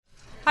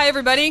Hi,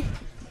 everybody.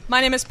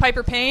 My name is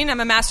Piper Payne. I'm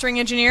a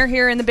mastering engineer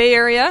here in the Bay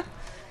Area.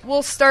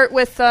 We'll start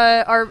with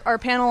our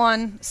panel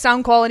on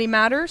sound quality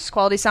matters,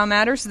 quality sound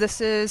matters.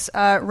 This is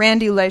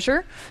Randy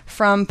Leisure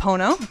from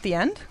Pono at the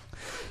end.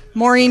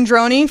 Maureen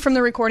Droney from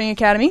the Recording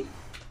Academy.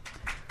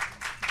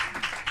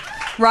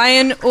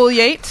 Ryan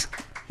Ulyate.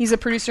 He's a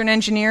producer and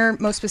engineer,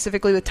 most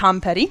specifically with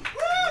Tom Petty.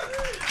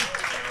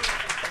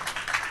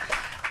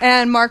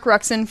 And Mark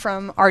Ruxin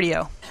from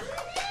Rdio.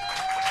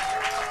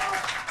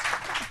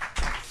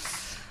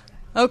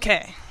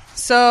 Okay.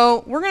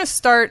 So we're going to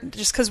start,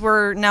 just because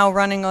we're now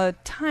running a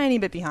tiny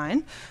bit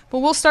behind, but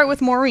we'll start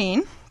with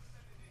Maureen.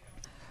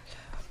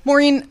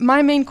 Maureen,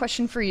 my main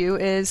question for you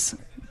is,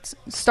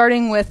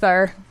 starting with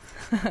our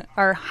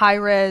our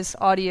high-res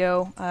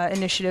audio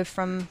initiative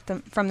from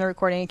the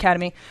Recording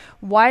Academy,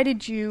 why are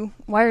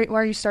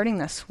you starting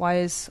this?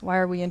 Why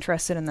are we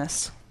interested in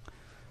this?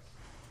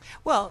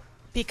 Well,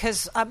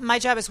 because my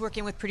job is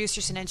working with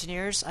producers and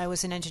engineers. I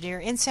was an engineer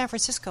in San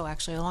Francisco,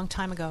 actually, a long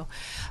time ago.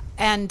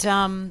 And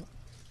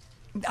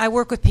I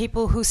work with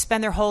people who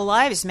spend their whole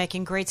lives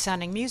making great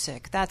sounding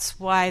music. That's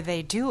why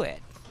they do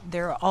it.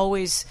 They're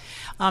always,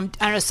 I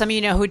don't know, some of you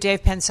know who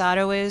Dave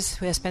Pensato is,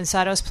 who has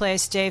Pensato's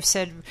Place. Dave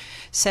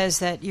says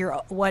that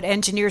what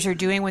engineers are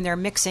doing when they're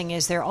mixing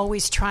is they're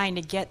always trying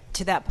to get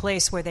to that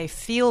place where they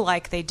feel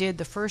like they did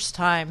the first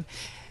time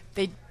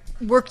they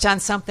worked on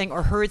something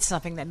or heard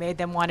something that made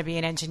them want to be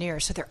an engineer.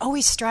 So they're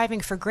always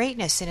striving for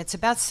greatness, and it's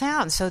about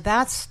sound. So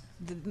that's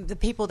the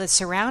people that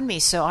surround me,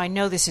 so I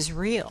know this is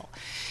real.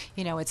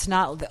 You know, it's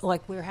not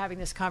like we were having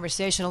this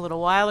conversation a little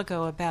while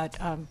ago about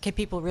can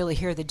people really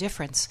hear the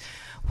difference?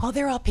 Well,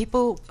 they're all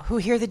people who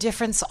hear the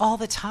difference all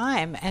the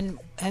time, and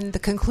the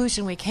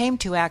conclusion we came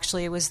to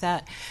actually was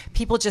that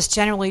people just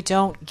generally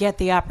don't get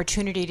the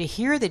opportunity to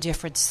hear the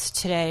difference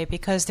today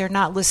because they're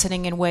not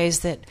listening in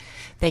ways that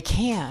they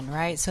can,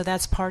 right? So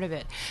that's part of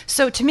it.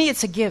 So to me,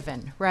 it's a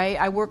given, right?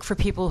 I work for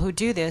people who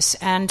do this,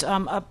 and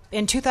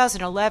in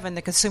 2011,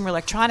 the Consumer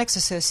Electronics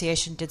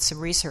Association did some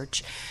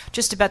research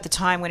just about the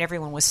time when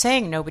everyone was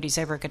saying nobody's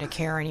ever going to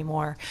care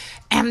anymore.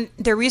 And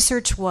their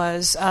research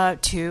was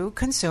to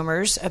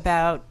consumers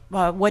about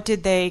what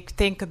did they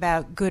think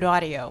about good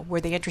audio?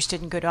 Were they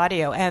interested in good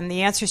audio? And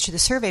the answers to the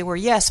survey were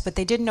yes, but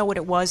they didn't know what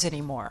it was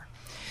anymore.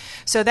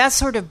 So that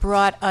sort of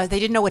brought, they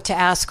didn't know what to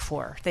ask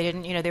for. They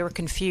didn't, they were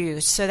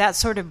confused. So that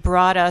sort of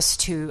brought us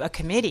to a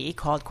committee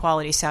called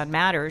Quality Sound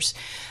Matters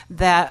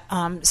that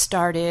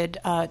started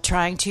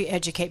trying to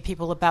educate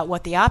people about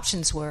what the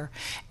options were.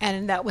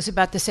 And that was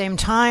about the same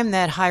time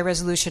that high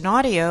resolution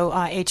audio,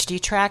 HD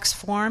Tracks,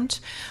 formed.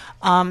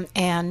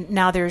 And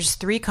now there's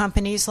 3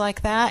 companies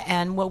like that,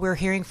 and what we're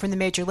hearing from the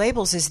major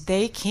labels is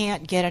they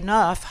can't get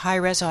enough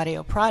high-res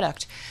audio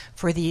product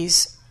for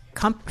these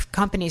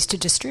companies to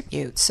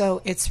distribute.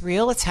 So it's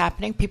real, it's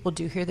happening, people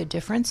do hear the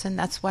difference, and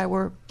that's why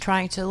we're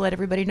trying to let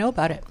everybody know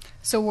about it.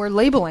 So we're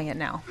labeling it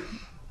now.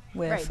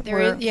 Right.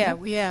 Well, you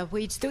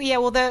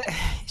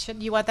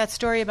want that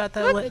story about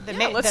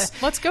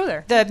let's go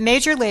there. The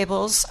major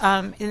labels,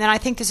 and then I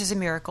think this is a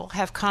miracle,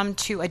 have come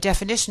to a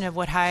definition of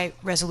what high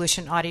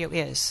resolution audio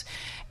is,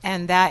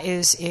 and that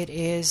is it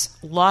is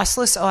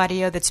lossless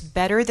audio that's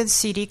better than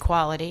CD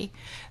quality,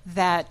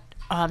 that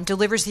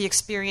delivers the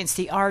experience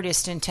the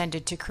artist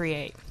intended to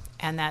create,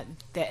 and that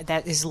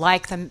is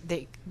like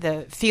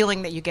the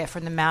feeling that you get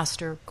from the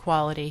master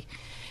quality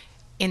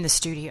in the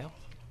studio.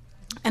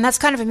 And that's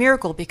kind of a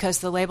miracle because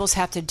the labels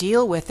have to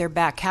deal with their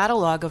back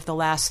catalog of the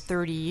last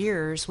 30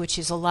 years, which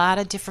is a lot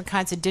of different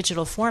kinds of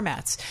digital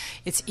formats.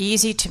 It's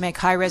easy to make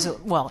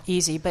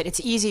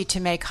it's easy to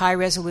make high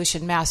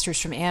resolution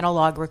masters from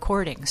analog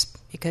recordings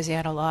because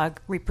analog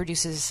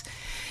reproduces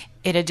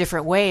in a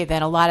different way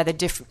than a lot of the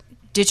different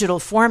digital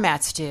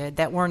formats did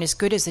that weren't as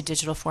good as the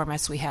digital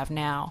formats we have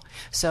now.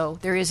 So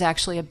there is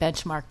actually a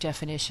benchmark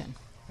definition.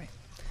 Right.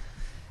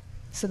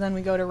 So then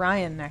we go to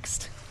Ryan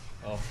next.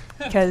 Oh.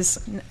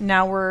 Because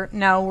now we're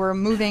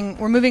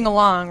moving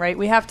along, right?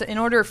 We have to, in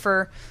order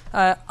for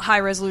high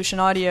resolution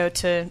audio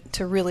to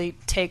really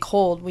take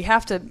hold, we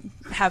have to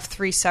have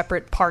 3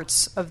 separate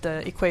parts of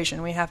the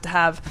equation. We have to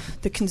have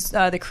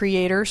the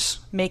creators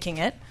making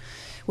it.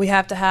 We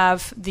have to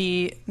have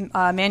the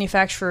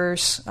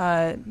manufacturers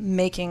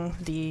making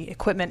the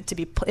equipment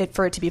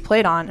for it to be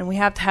played on, and we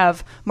have to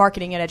have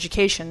marketing and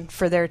education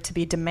for there to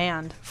be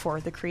demand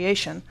for the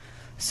creation.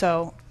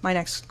 So my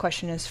next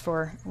question is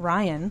for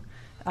Ryan.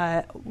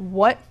 How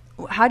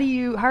are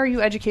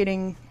you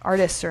educating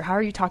artists, or how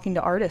are you talking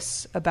to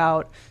artists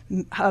about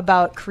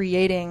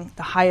creating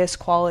the highest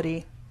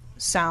quality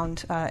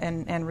sound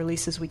and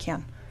releases we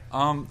can?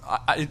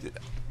 I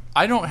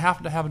don't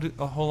have to have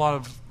a whole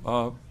lot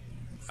of.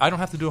 I don't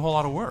have to do a whole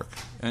lot of work.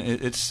 And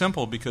it's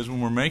simple because when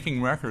we're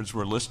making records,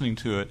 we're listening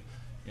to it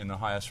in the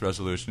highest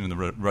resolution, in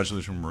the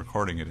resolution we're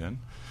recording it in.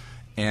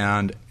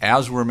 And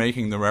as we're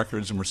making the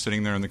records and we're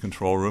sitting there in the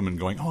control room and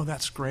going, oh,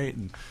 that's great,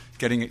 and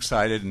getting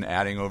excited and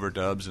adding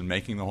overdubs and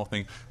making the whole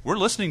thing, we're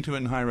listening to it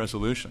in high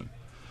resolution.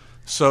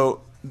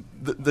 So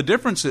the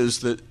difference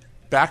is that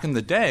back in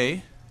the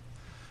day,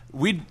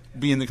 we'd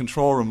be in the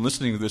control room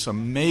listening to this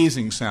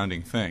amazing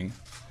sounding thing,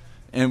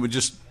 and would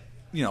just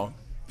go,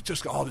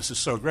 oh, this is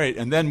so great.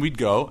 And then we'd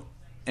go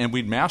and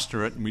we'd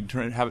master it and we'd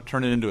have it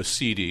turn it into a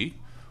CD,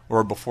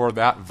 or before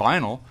that,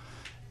 vinyl,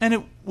 and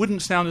it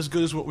wouldn't sound as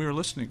good as what we were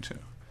listening to.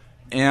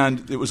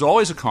 And it was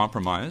always a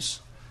compromise.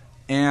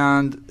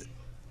 And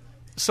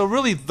so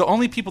really the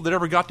only people that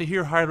ever got to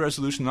hear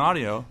high-resolution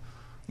audio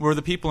were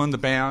the people in the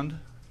band,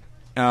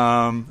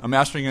 a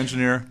mastering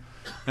engineer,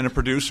 and a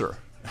producer,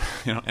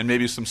 and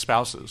maybe some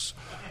spouses,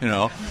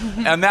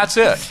 and that's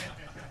it.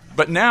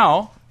 But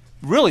now,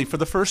 really, for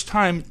the first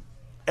time,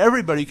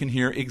 everybody can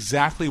hear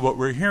exactly what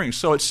we're hearing.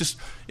 So it's just,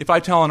 if I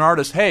tell an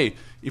artist, hey,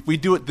 if we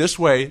do it this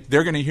way,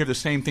 they're going to hear the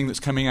same thing that's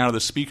coming out of the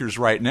speakers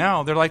right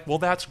now. They're like, well,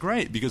 that's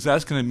great, because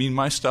that's going to mean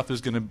my stuff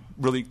is going to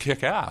really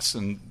kick ass,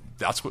 and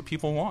that's what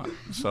people want.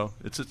 So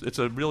it's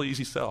a really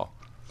easy sell.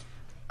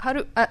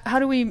 How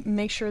do we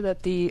make sure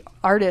that the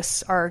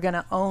artists are going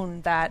to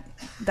own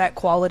that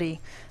quality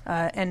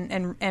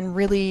and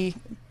really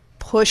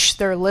push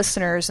their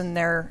listeners and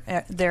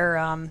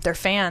their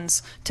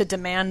fans to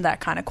demand that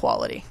kind of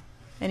quality?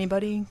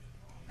 Anybody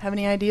have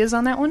any ideas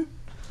on that one?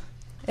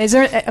 Is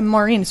there,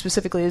 Maureen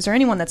specifically, is there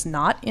anyone that's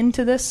not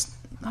into this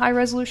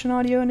high-resolution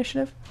audio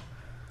initiative?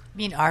 You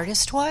mean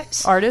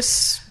artist-wise?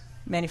 Artists,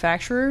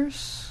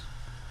 manufacturers?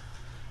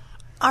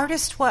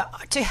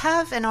 To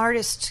have an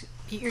artist,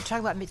 you're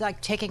talking about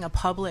like taking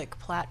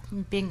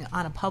being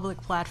on a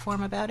public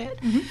platform about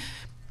it? Mm-hmm.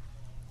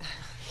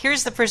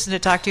 Here's the person to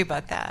talk to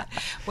about that.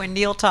 When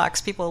Neil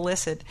talks, people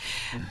listen.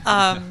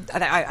 And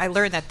I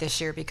learned that this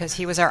year because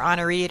he was our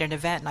honoree at an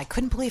event, and I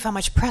couldn't believe how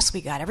much press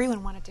we got.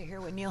 Everyone wanted to hear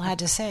what Neil had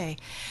to say.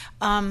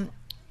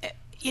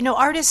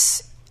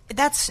 Artists,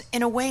 that's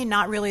in a way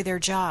not really their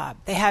job.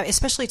 They have,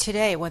 especially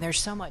today when there's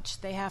so much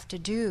they have to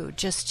do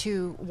just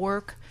to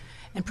work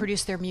and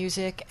produce their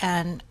music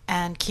and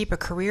keep a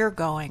career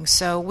going.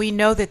 So we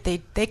know that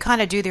they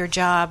kind of do their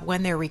job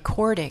when they're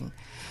recording.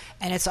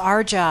 And it's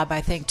our job,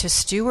 I think, to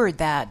steward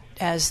that,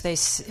 as they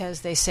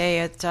say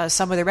at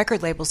some of the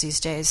record labels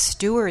these days,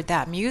 steward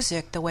that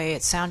music the way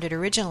it sounded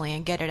originally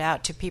and get it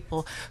out to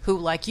people who,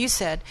 like you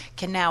said,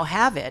 can now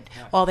have it.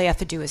 All they have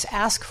to do is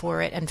ask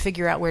for it and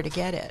figure out where to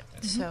get it.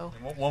 Mm-hmm. So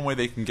one way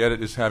they can get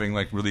it is having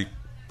like really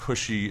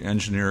pushy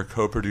engineer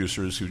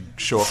co-producers who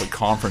show up at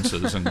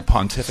conferences and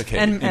pontificate.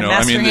 And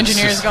mastering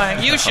engineers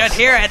going, you should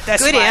hear it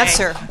this way. Good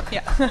answer.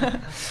 Yeah.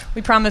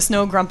 We promise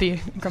no grumpy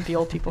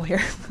old people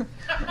here.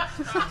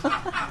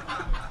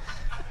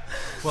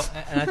 Well,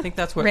 and I think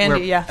that's where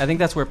Randy, I think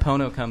that's where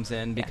Pono comes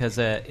in, because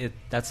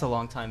that's a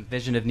long time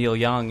vision of Neil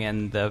Young,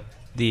 and the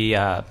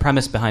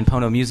premise behind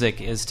Pono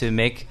Music is to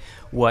make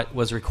what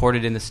was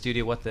recorded in the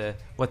studio, what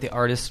the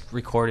artist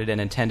recorded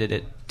and intended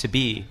it to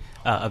be,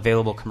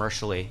 available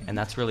commercially. And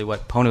that's really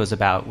what Pono is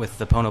about, with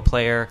the Pono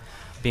player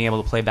being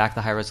able to play back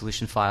the high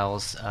resolution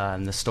files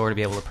and the store to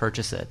be able to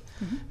purchase it.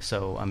 Mm-hmm.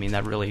 So I mean,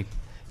 that really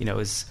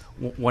is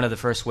one of the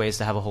first ways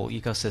to have a whole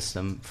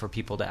ecosystem for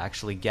people to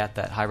actually get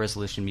that high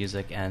resolution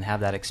music and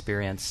have that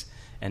experience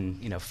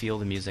and feel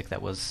the music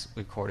that was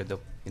recorded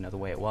the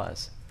way it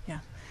was. Yeah.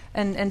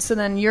 And so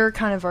then you're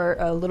kind of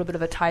a little bit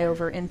of a tie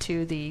over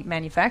into the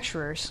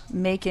manufacturers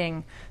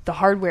making the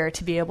hardware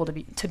to be able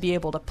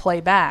to play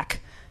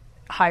back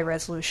high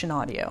resolution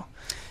audio.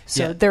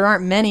 So there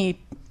aren't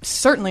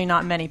certainly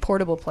not many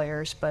portable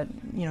players, but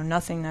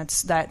nothing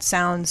that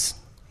sounds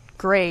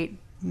great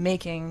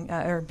making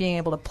or being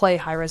able to play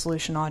high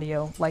resolution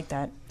audio like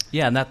that.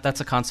 Yeah, and that's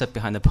a concept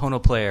behind the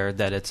Pono player,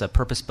 that it's a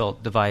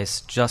purpose-built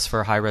device just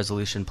for high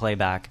resolution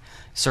playback.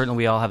 Certainly,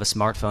 we all have a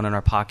smartphone in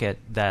our pocket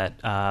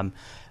that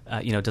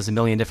does a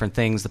million different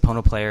things. The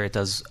Pono player, it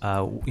does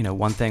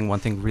one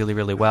thing really,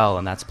 really well,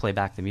 and that's play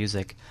back the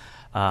music.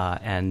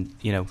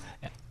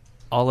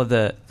 All of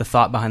the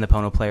thought behind the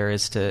Pono player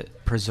is to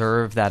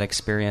preserve that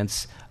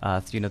experience,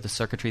 the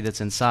circuitry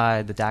that's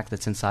inside, the DAC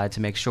that's inside, to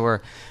make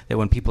sure that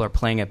when people are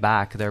playing it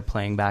back, they're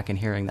playing back and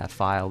hearing that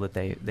file that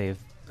they've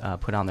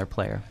put on their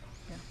player.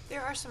 Yeah.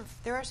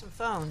 There are some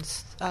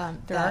phones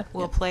that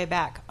will play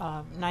back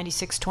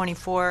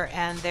 9624,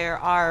 and there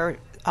are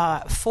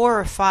 4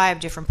 or 5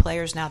 different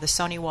players now. The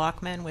Sony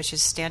Walkman, which is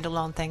a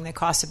standalone thing that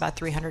costs about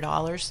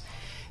 $300.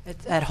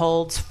 That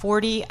holds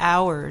 40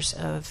 hours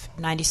of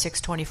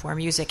 9624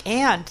 music.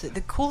 And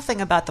the cool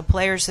thing about the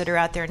players that are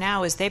out there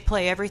now is they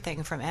play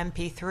everything from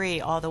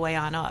MP3 all the way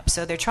on up.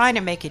 So they're trying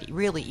to make it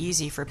really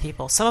easy for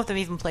people. Some of them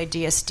even play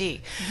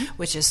DSD,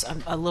 which is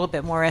a little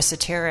bit more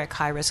esoteric,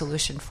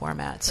 high-resolution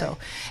format. So,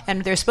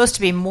 and there's supposed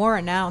to be more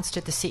announced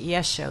at the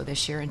CES show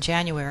this year in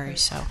January.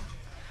 So,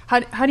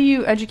 how do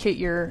you educate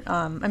your?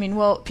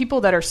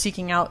 People that are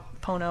seeking out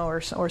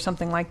Pono or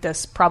something like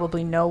this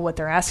probably know what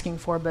they're asking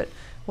for, but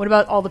what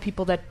about all the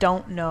people that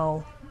don't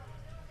know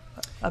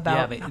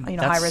about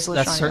high resolution?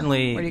 That's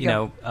certainly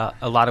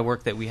a lot of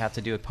work that we have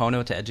to do at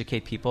Pono to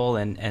educate people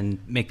and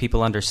make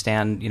people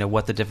understand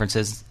what the difference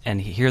is and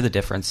hear the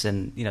difference,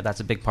 and that's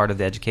a big part of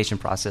the education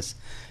process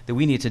that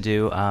we need to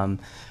do.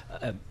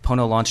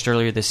 Pono launched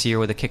earlier this year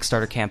with a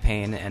Kickstarter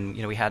campaign, and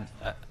we had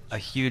a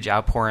huge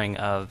outpouring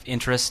of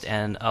interest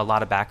and a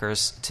lot of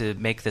backers to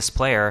make this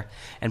player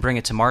and bring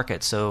it to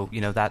market. So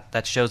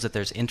that shows that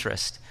there's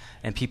interest,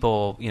 and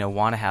people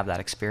want to have that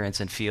experience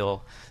and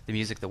feel the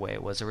music the way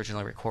it was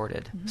originally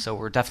recorded. Mm-hmm. So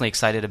we're definitely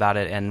excited about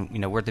it, and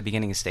we're at the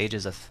beginning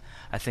stages of,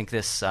 I think,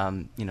 this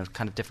kind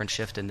of different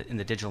shift in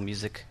the digital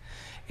music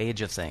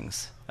age of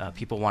things.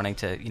 People wanting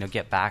to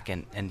get back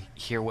and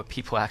hear what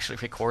people actually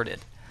recorded.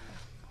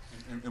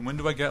 And when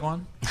do I get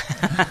one?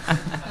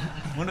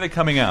 When are they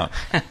coming out?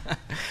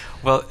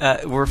 Well,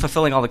 we're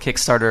fulfilling all the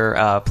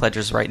Kickstarter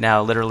pledges right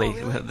now, literally.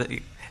 Oh,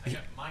 really?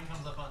 Mine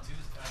comes up on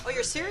Tuesday. Oh,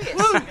 you're serious?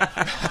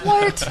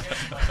 What?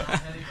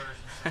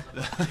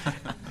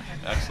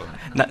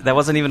 Excellent. No, that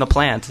wasn't even a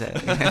plant.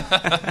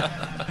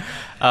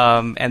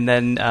 And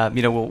then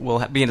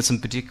we'll be into some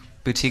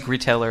boutique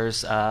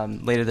retailers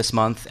later this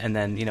month, and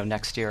then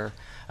next year.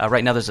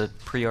 Right now, there's a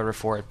pre-order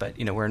for it, but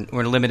we're in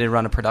a limited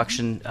run of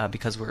production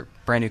because we're a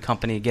brand new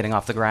company getting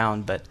off the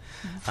ground. But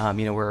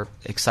we're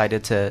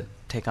excited to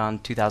take on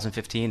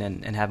 2015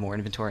 and have more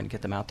inventory and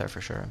get them out there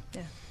for sure.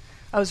 Yeah.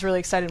 I was really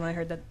excited when I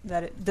heard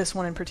that this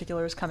one in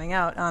particular was coming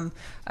out.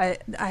 I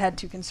had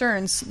two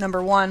concerns.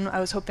 Number one, I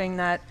was hoping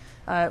that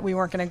we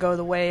weren't going to go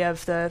the way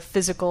of the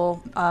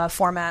physical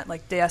format,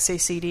 like the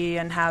SACD,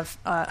 and have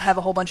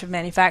a whole bunch of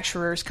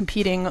manufacturers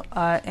competing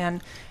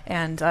and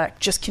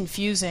just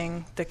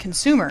confusing the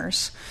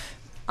consumers.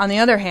 On the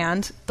other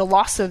hand, the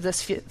loss of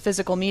this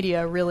physical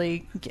media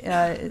really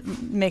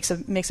makes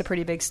a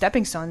pretty big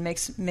stepping stone.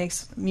 Makes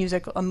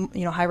music,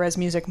 high-res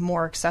music,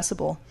 more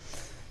accessible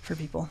for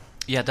people.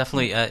 Yeah,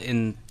 definitely.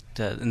 In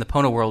the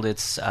Pono world,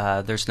 it's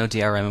there's no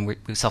DRM, and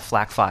we sell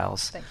FLAC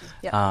files. Thank you.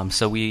 Yeah.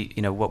 So we,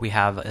 what we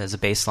have as a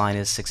baseline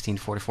is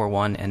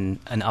 1644.1,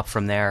 and up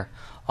from there,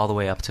 all the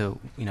way up to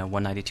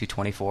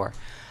 192.24.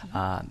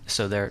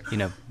 So there,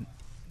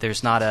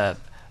 there's not a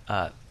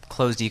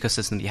closed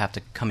ecosystem that you have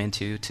to come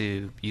into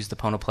to use the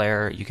Pono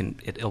player.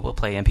 It will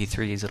play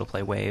MP3s, it'll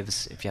play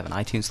waves. If you have an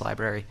iTunes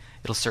library,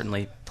 it'll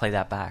certainly play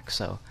that back.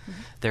 So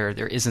there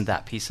isn't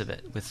that piece of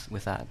it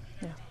with that.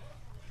 Yeah.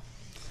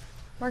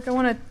 Mark, I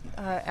want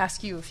to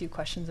ask you a few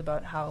questions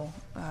about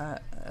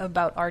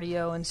about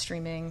RDO and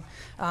streaming,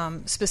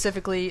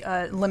 specifically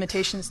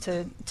limitations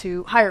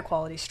to higher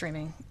quality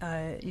streaming.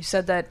 You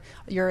said that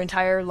your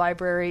entire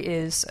library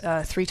is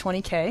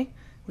 320K,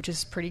 which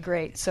is pretty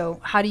great. So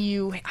how do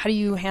you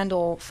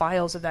handle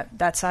files of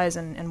that size,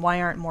 and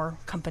why aren't more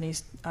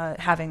companies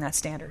having that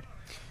standard?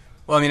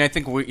 Well, I mean, I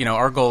think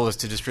our goal is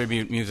to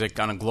distribute music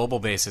on a global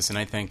basis, and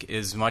I think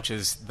as much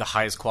as the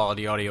highest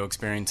quality audio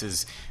experience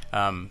is,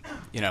 kind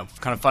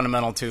of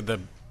fundamental to the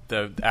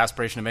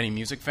aspiration of any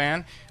music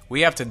fan,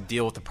 we have to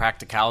deal with the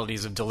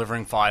practicalities of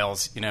delivering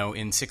files,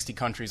 in 60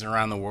 countries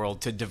around the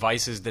world to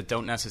devices that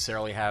don't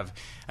necessarily have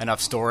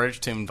enough storage,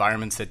 to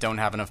environments that don't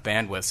have enough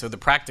bandwidth. So the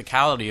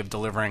practicality of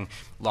delivering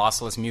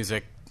lossless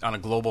music on a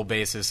global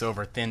basis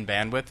over thin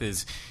bandwidth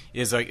is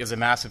a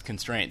massive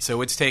constraint.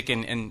 So it's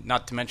taken, and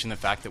not to mention the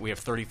fact that we have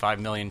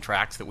 35 million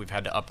tracks that we've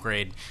had to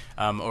upgrade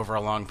over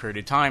a long period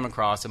of time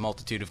across a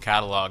multitude of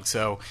catalogs.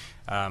 So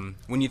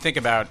when you think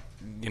about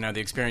the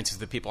experiences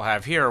that people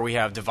have here, we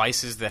have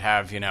devices that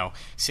have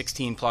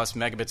 16 plus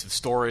megabits of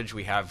storage.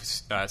 We have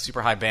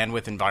super high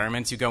bandwidth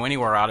environments. You go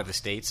anywhere out of the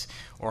States,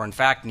 or in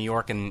fact New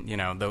York and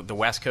the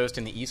West Coast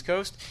and the East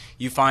Coast,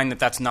 you find that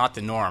that's not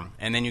the norm.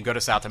 And then you go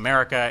to South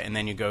America, and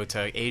then you go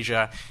to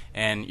Asia,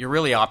 and you're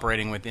really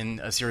operating within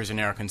a series of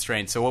narrow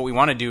constraints. So what we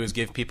want to do is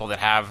give people that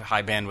have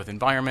high bandwidth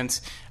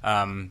environments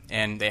and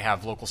they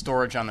have local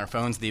storage on their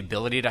phones the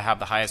ability to have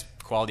the highest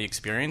quality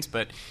experience.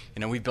 But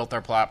we've built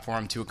our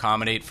platform to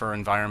accommodate for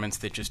environments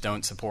that just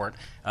don't support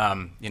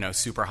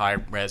super high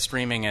res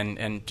streaming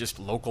and just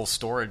local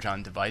storage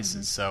on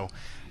devices. So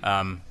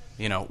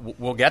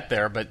we'll get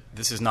there, but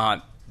this is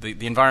not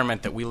the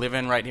environment that we live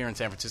in right here in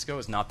San Francisco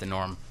is not the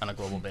norm on a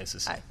global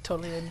basis. I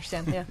totally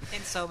understand. Yeah.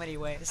 In so many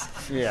ways.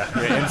 Yeah,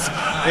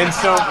 in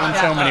so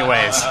many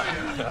ways.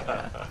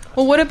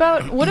 Well, what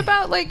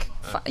about like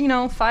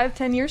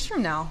 5-10 years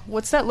from now?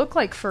 What's that look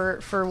like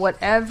for what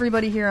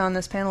everybody here on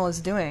this panel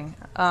is doing?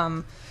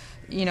 When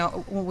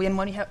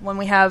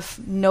we have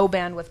no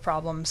bandwidth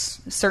problems,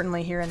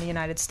 certainly here in the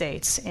United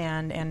States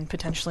and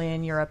potentially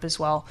in Europe as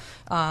well,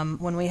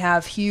 when we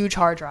have huge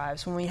hard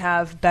drives, when we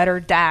have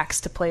better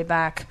DACs to play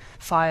back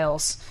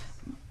files,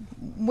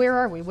 where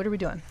are we? What are we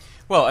doing?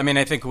 Well, I mean,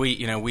 I think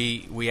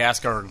we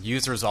ask our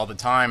users all the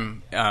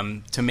time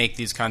to make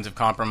these kinds of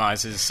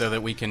compromises so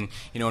that we can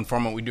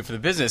inform what we do for the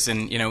business.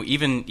 And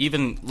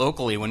even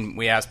locally, when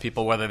we ask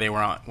people whether they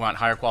want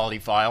higher quality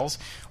files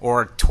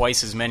or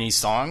twice as many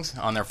songs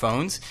on their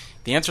phones,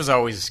 the answer is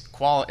always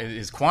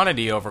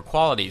quantity over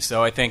quality.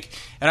 So I think,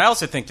 and I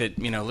also think that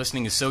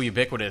listening is so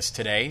ubiquitous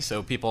today.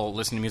 So people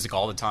listen to music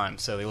all the time.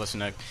 So they listen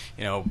to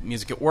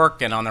music at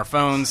work and on their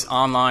phones,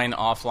 online,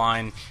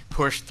 offline,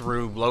 pushed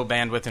through low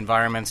bandwidth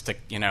environments to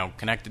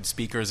connected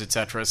speakers,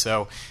 etc.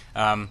 So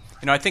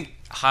I think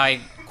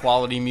high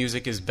quality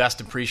music is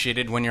best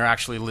appreciated when you're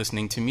actually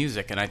listening to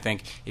music. And I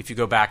think if you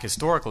go back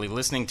historically,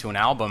 listening to an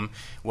album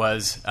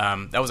was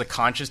that was a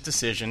conscious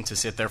decision to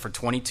sit there for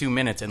 22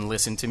 minutes and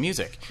listen to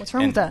music. What's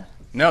wrong with that?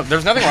 No,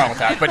 there's nothing wrong with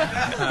that.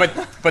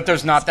 But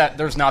there's not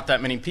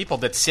that many people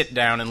that sit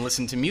down and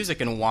listen to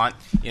music and want,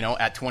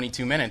 at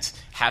 22 minutes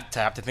have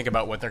to think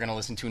about what they're going to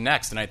listen to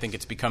next. And I think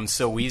it's become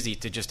so easy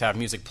to just have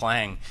music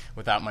playing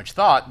without much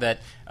thought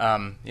that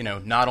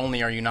not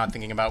only are you not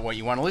thinking about what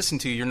you want to listen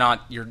to,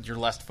 you're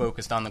less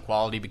focused on the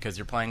quality because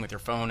you're playing with your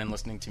phone and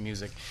listening to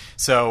music.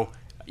 So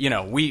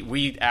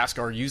we ask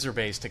our user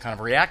base to kind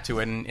of react to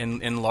it,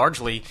 and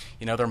largely,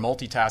 they're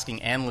multitasking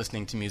and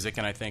listening to music.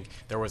 And I think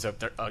there was in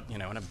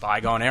a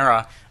bygone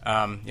era,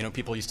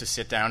 people used to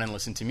sit down and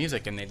listen to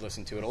music, and they'd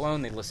listen to it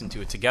alone, they'd listen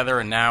to it together,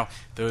 and now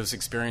those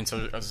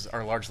experiences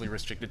are largely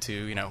restricted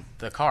to,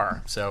 the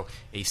car. So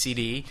a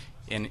CD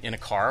in a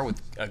car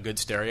with a good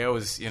stereo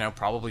is,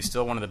 probably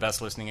still one of the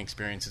best listening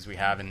experiences we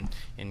have in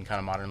kind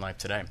of modern life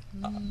today.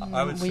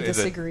 We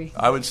disagree.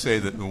 I would say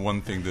that the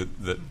one thing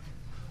that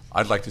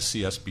I'd like to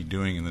see us be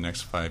doing in the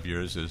next 5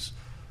 years is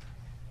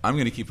I'm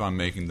going to keep on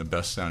making the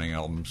best sounding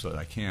albums that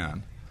I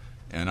can.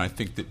 And I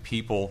think that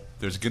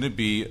there's going to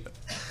be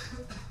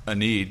a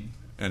need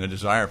and a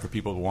desire for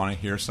people to want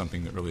to hear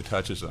something that really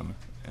touches them.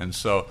 And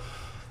so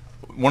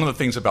one of the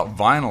things about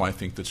vinyl I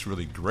think that's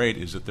really great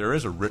is that there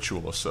is a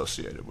ritual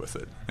associated with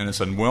it. And it's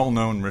a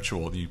well-known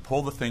ritual. You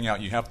pull the thing out,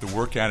 you have to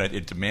work at it,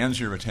 it demands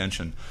your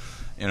attention.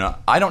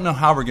 I don't know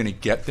how we're going to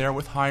get there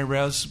with high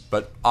res,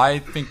 but I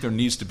think there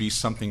needs to be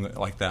something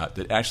like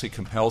that actually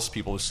compels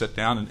people to sit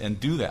down and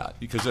do that,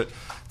 because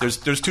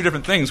there's two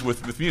different things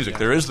with music.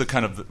 There is the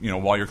kind of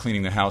while you're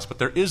cleaning the house, but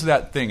there is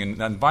that thing, and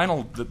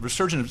vinyl, the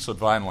resurgence of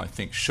vinyl, I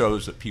think,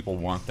 shows that people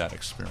want that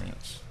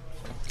experience.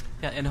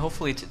 Yeah, and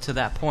hopefully to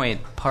that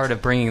point, part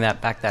of bringing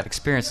that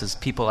experience is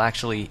people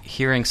actually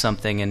hearing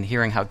something and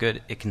hearing how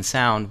good it can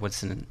sound,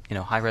 what's in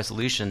high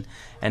resolution,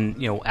 and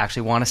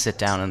actually want to sit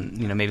down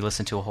and maybe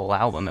listen to a whole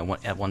album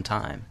at one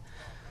time.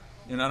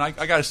 And I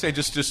got to say,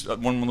 just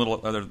one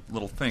other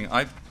little thing.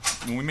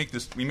 When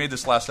we made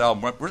this last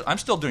album. I'm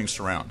still doing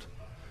surround,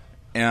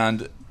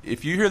 and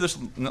if you hear this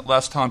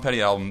last Tom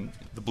Petty album,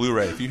 the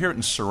Blu-ray, if you hear it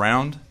in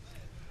surround,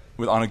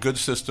 on a good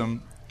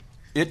system,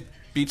 it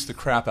beats the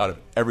crap out of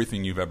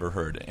everything you've ever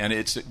heard. And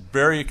it's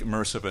very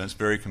immersive and it's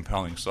very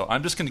compelling. So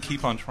I'm just going to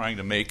keep on trying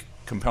to make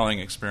compelling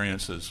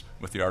experiences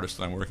with the artists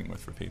that I'm working with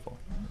for people.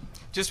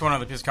 Just one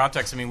other piece of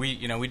context. I mean,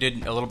 we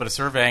did a little bit of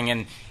surveying,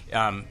 and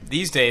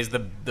these days the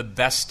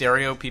best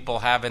stereo people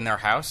have in their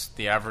house,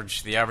 the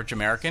average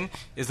American,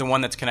 is the one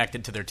that's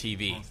connected to their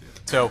TV.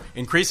 So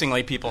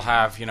increasingly, people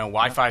have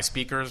Wi-Fi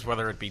speakers,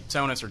 whether it be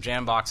Sonos or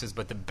Jam boxes,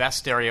 but the best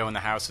stereo in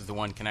the house is the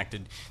one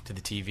connected to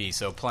the TV.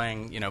 So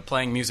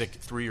playing music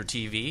through your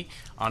TV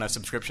on a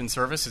subscription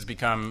service has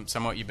become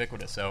somewhat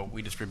ubiquitous. So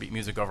we distribute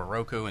music over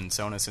Roku and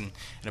Sonos and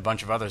a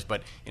bunch of others,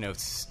 but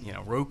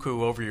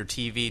Roku over your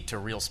TV to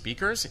real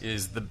speakers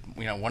is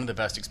one of the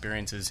best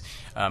experiences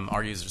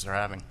our users are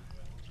having.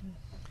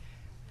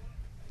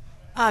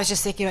 I was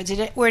just thinking,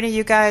 weren't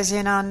you guys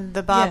in on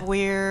the Bob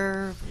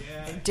Weir,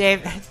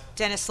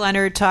 Dennis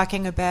Leonard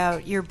talking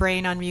about your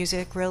brain on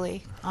music?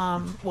 Really?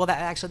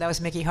 That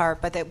was Mickey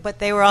Hart, but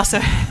they were also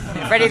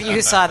for any of you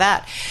who saw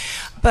that,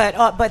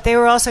 but they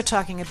were also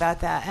talking about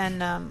that.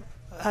 And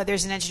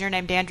there's an engineer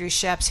named Andrew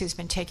Sheps who's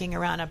been taking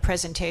around a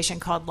presentation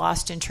called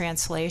Lost in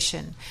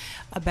Translation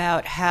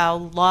about how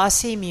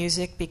lossy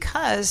music,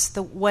 because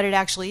what it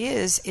actually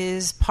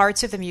is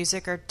parts of the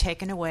music are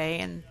taken away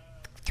and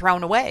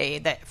thrown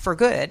away for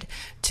good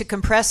to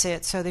compress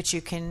it so that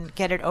you can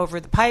get it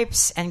over the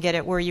pipes and get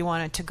it where you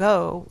want it to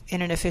go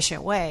in an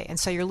efficient way. And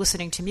so you're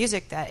listening to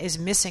music that is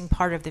missing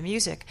part of the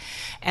music.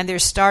 And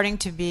there's starting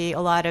to be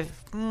a lot of,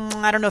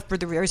 I don't know if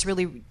there's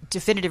really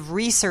definitive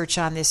research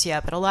on this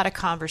yet, but a lot of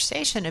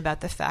conversation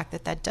about the fact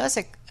that does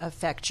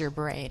affect your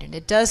brain and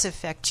it does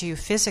affect you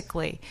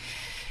physically.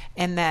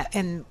 And that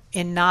in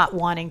not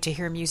wanting to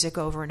hear music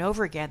over and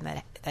over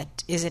again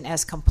that isn't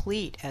as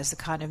complete as the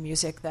kind of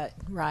music that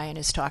Ryan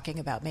is talking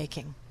about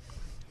making.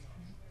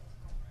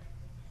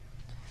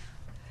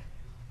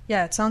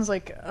 Yeah, it sounds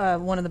like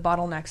one of the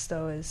bottlenecks,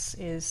 though,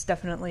 is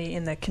definitely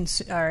in the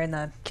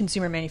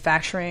consumer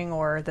manufacturing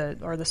or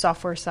the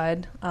software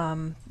side.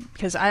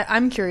 Because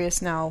I'm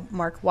curious now,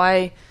 Mark,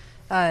 why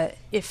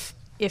if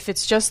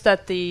it's just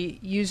that the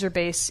user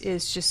base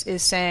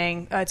is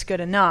saying it's good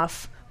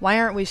enough, why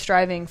aren't we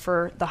striving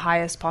for the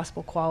highest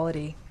possible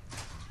quality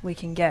we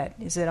can get?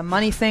 Is it a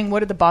money thing?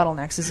 What are the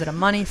bottlenecks? Is it a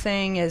money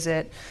thing? Is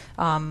it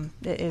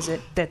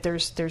that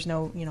there's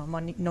no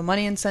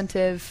money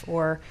incentive,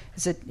 or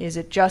is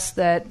it just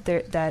that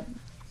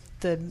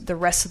the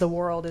rest of the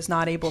world is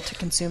not able to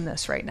consume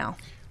this right now?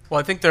 Well,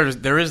 I think there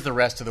is the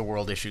rest of the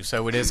world issue.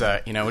 So it is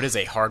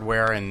a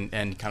hardware and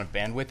kind of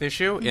bandwidth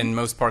issue in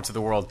most parts of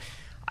the world.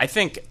 I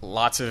think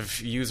lots of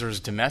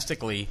users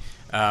domestically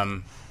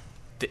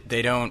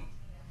they don't.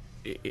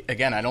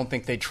 Again, I don't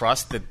think they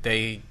trust that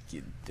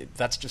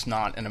that's just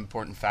not an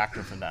important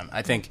factor for them.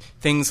 I think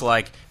things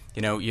like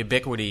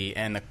ubiquity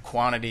and the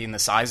quantity and the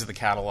size of the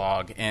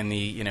catalog and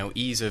the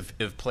ease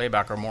of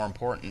playback are more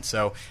important.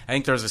 So I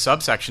think there's a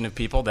subsection of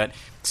people that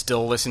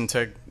still listen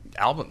to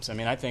albums. I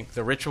mean, I think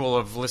the ritual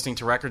of listening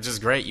to records is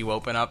great. You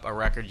open up a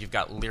record, you've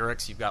got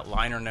lyrics, you've got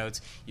liner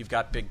notes, you've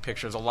got big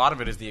pictures. A lot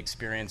of it is the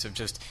experience of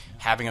just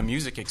having a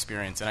music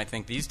experience. And I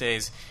think these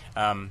days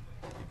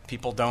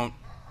people don't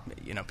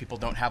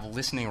have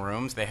listening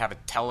rooms. They have a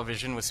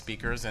television with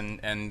speakers,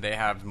 and they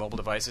have mobile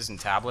devices and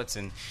tablets.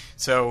 And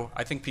so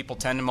I think people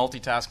tend to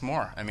multitask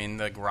more. I mean,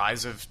 the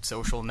rise of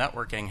social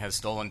networking has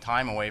stolen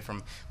time away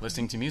from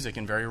listening to music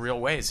in very real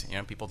ways.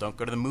 People don't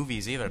go to the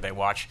movies either. They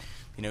watch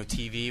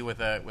TV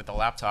with a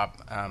laptop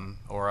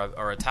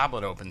or a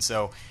tablet open.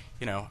 So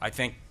I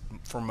think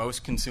for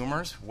most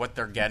consumers, what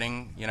they're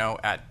getting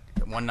at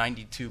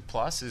 192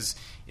 plus is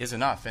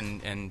enough,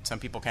 and some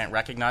people can't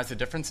recognize the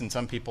difference, and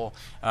some people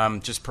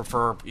just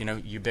prefer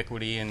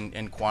ubiquity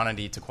and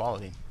quantity to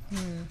quality.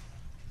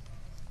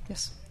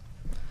 Yes.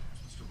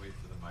 Just to wait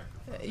for the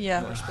microphone.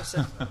 Yeah, we're supposed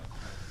to.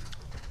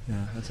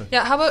 Yeah, that's a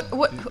Yeah, how about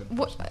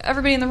what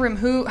everybody in the room?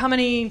 How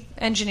many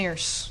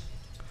engineers?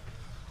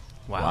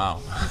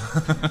 Wow.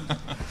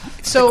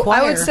 So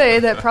I would say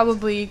that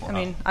probably,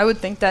 I would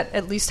think that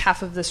at least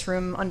half of this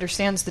room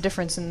understands the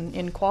difference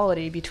in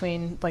quality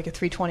between like a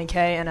 320K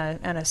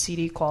and a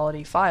CD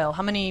quality file.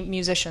 How many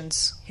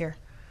musicians here?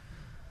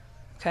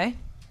 Okay.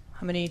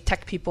 How many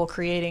tech people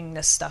creating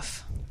this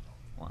stuff?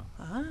 Wow.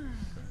 Ah,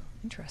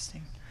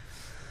 interesting.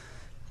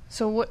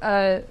 So what,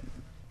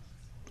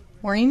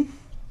 Maureen?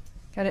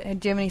 Do you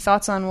have any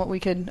thoughts on what we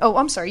could... Oh,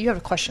 I'm sorry, you have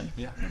a question.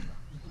 Yeah.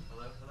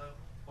 Hello.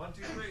 1,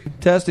 2, 3.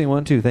 Testing,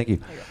 1, 2. Thank you.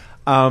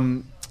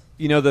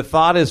 The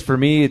thought is, for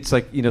me, it's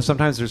like,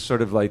 sometimes there's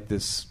sort of like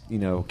this,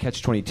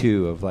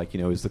 catch-22 of like,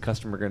 is the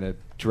customer going to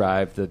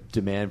drive the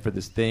demand for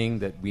this thing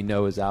that we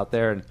know is out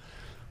there? And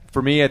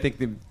for me, I think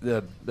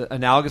the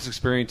analogous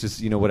experience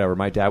is, whatever.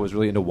 My dad was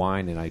really into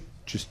wine, and I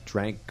just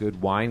drank good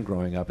wine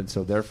growing up. And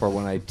so therefore,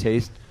 when I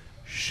taste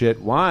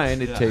shit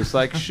wine, it tastes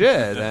like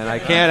shit, and I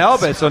can't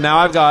help it. So now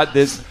I've got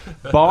this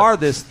bar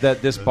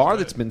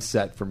that's been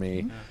set for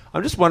me.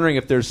 I'm just wondering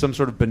if there's some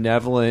sort of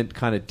benevolent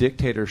kind of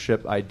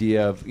dictatorship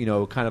idea of,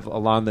 kind of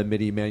along the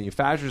MIDI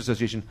Manufacturers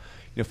Association.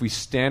 If we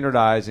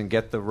standardize and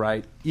get the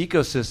right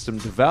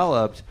ecosystem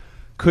developed,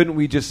 couldn't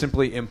we just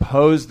simply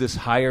impose this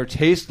higher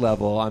taste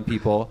level on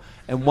people?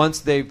 And once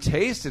they've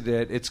tasted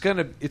it, it's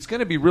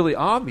gonna be really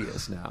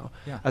obvious now,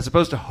 as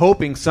opposed to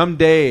hoping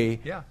someday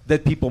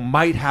that people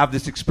might have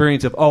this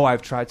experience of, oh,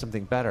 I've tried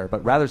something better,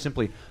 but rather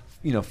simply,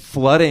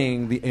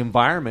 flooding the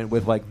environment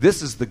with like,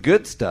 this is the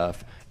good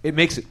stuff. It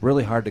makes it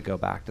really hard to go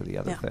back to the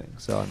other thing.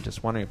 So I'm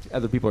just wondering if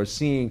other people are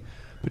seeing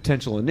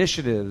potential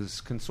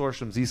initiatives,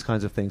 consortiums, these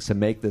kinds of things to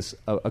make this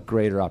a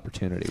greater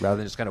opportunity rather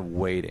than just kind of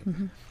waiting.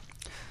 Mm-hmm.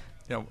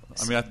 Yeah,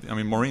 I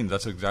mean, Maureen,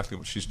 that's exactly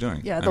what she's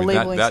doing. Yeah, the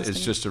labeling that system.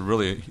 is just a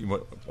really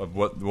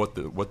what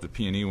the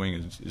P&E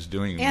wing is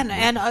doing,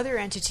 and other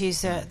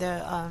entities,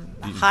 the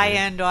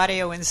High-End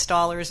Audio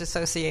Installers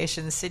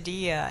Association,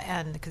 CEDIA,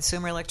 and the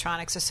Consumer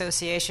Electronics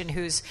Association,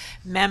 whose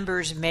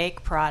members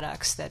make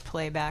products that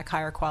play back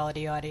higher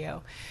quality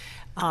audio.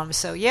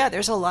 So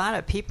there's a lot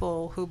of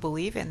people who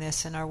believe in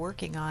this and are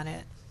working on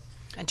it.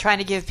 And trying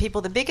to give people,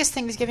 the biggest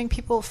thing is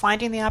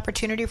finding the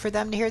opportunity for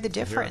them to hear the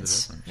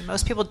difference. And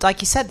most people,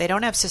 like you said, they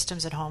don't have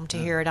systems at home to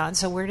hear it on,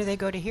 so where do they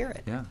go to hear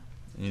it? Yeah.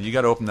 And you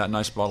got to open that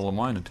nice bottle of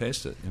wine and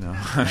taste it,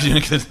 I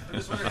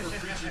just wonder if we're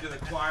preaching to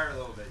the choir a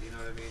little bit, you know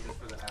what I mean, just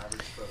for the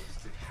average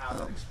folks to have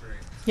that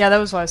experience. Yeah, that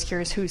was why I was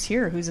curious who's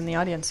here, who's in the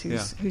audience,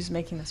 who's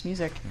making this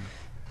music.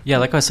 Yeah,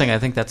 like I was saying, I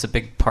think that's a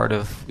big part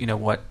of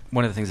what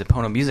one of the things that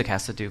Pono Music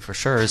has to do for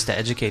sure is to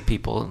educate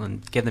people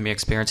and give them the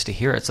experience to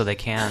hear it so they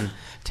can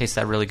taste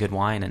that really good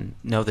wine and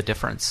know the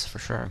difference for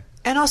sure.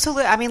 And also,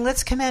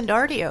 let's commend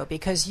Ardio,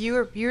 because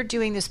you're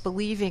doing this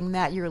believing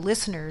that your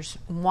listeners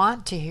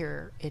want to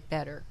hear it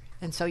better.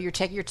 And so you're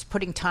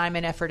putting time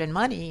and effort and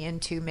money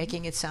into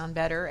making it sound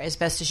better as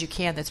best as you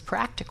can that's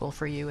practical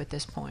for you at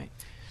this point.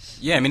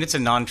 Yeah, it's a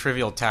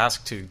non-trivial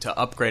task to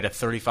upgrade a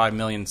 35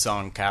 million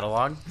song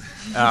catalog.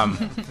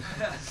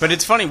 But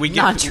it's funny,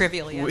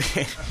 non-trivial,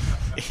 yeah.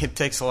 It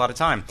takes a lot of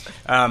time.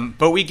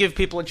 But we give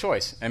people a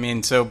choice.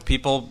 So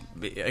people,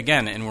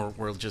 again, and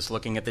we're just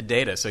looking at the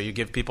data. So you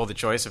give people the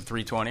choice of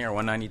 320 or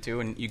 192,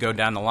 and you go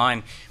down the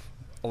line.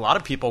 A lot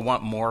of people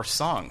want more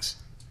songs,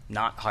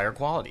 not higher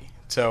quality.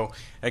 So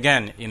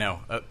again,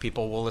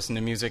 people will listen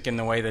to music in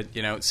the way that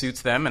it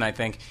suits them, and I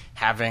think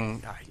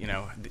having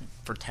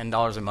for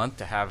 $10 a month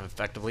to have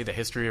effectively the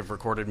history of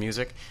recorded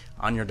music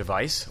on your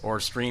device or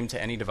streamed to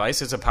any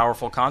device is a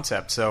powerful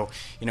concept. So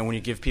when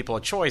you give people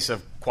a choice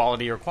of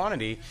quality or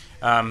quantity,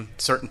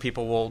 certain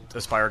people will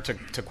aspire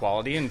to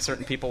quality, and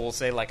certain people will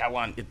say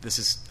this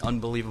is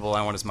unbelievable.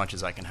 I want as much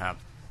as I can have.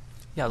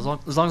 Yeah, as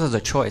long as there's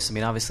a choice.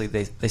 Obviously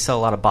they sell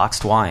a lot of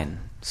boxed wine,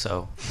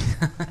 so.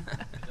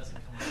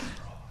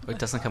 It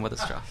doesn't come with a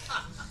straw.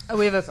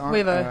 We have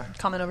a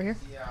comment over here.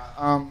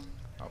 Yeah.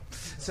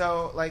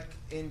 So,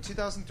 in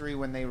 2003,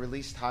 when they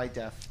released high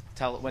def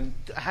when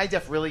high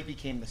def really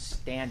became the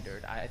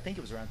standard. I think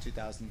it was around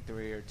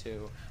 2003 or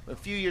 2. A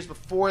few years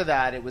before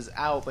that, it was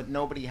out, but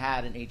nobody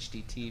had an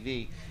HD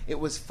TV. It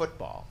was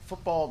football.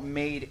 Football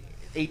made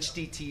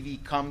HD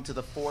TV come to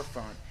the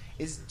forefront.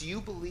 Do you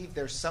believe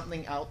there's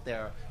something out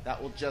there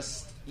that will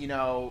just,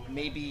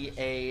 maybe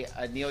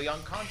a Neil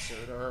Young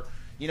concert or,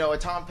 a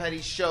Tom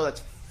Petty show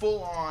that's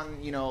full on,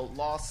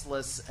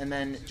 lossless, and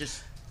then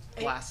just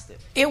blast it?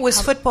 It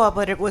was football,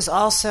 but it was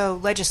also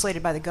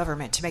legislated by the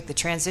government to make the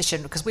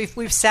transition, because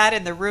we've sat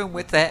in the room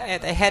with the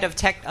head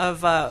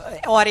of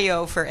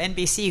audio for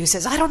NBC, who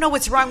says, "I don't know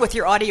what's wrong with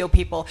your audio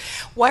people.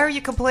 Why are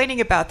you complaining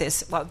about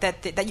this? Well,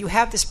 that you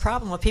have this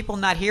problem of people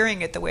not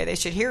hearing it the way they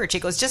should hear it." She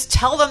goes, "Just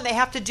tell them they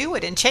have to do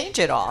it and change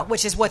it all,"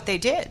 which is what they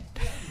did.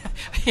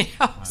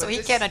 So he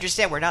can't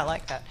understand we're not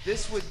like that.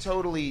 This would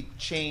totally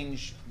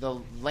change the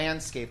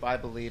landscape, I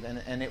believe,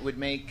 and it would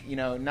make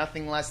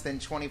nothing less than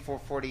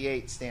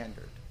 24/48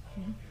 standard.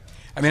 Mm-hmm.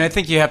 I mean, I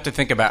think you have to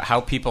think about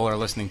how people are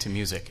listening to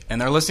music,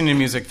 and they're listening to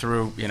music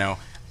through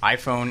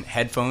iPhone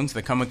headphones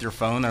that come with your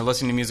phone. They're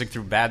listening to music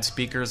through bad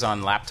speakers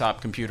on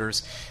laptop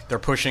computers. They're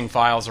pushing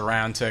files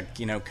around to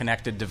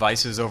connected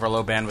devices over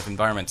low bandwidth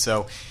environments.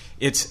 So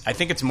I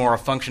think it's more a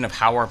function of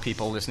how are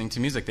people listening to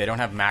music. They don't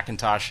have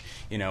Macintosh,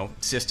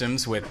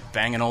 systems with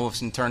Bang &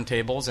 Olufsen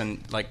turntables,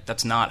 and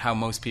that's not how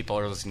most people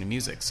are listening to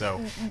music.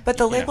 So, but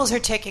the labels are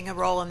taking a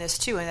role in this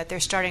too, in that they're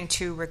starting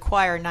to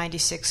require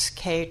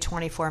 96K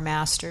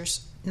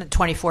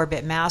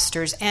 24-bit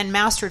masters, and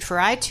mastered for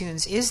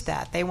iTunes is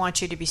that they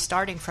want you to be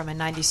starting from a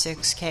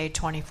 96K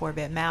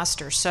 24-bit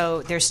master.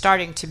 So there's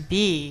starting to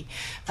be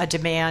a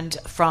demand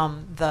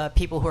from the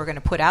people who are going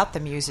to put out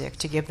the music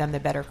to give them the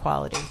better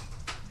quality.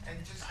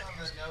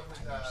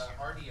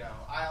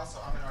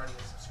 I'm an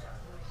Rdio subscriber.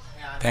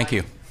 Thank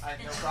you.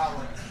 No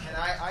problem. And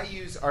I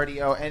use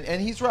Rdio,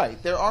 and he's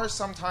right. There are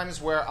some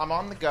times where I'm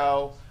on the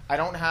go. I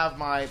don't have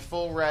my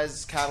full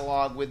res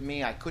catalog with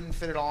me. I couldn't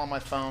fit it all on my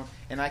phone,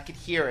 and I could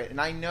hear it.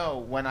 And I know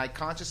when I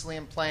consciously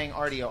am playing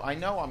Rdio, I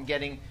know I'm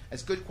getting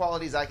as good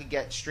quality as I could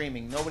get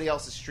streaming. Nobody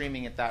else is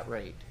streaming at that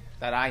rate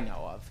that I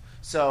know of.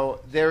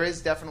 So there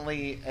is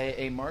definitely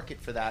a market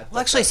for that.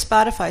 Well, actually,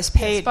 Spotify's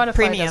paid Spotify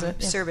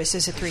premium service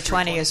is at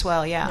 $320 as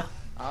well, yeah.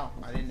 Oh,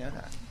 I didn't know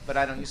that. But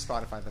I don't use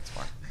Spotify. That's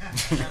fine.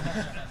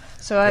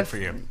 So for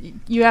you.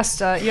 You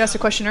asked a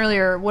question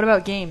earlier. What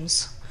about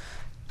games?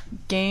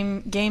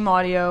 Game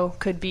audio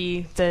could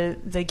be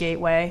the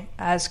gateway,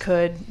 as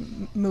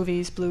could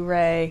movies,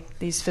 Blu-ray,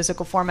 these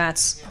physical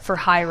formats for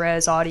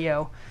high-res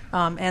audio.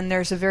 And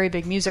there's a very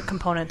big music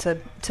component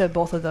to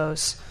both of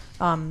those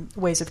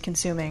ways of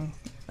consuming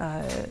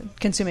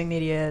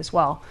media as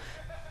well.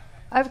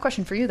 I have a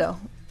question for you though.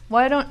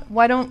 Why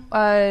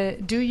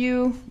don't do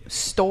you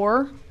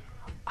store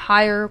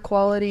higher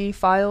quality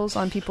files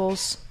on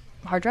people's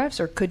hard drives,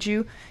 or could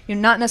you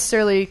not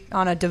necessarily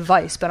on a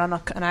device, but on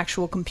an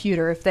actual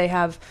computer, if they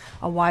have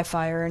a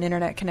Wi-Fi or an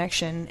internet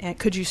connection, and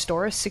could you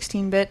store a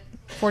 16-bit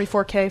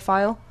 44K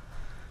file?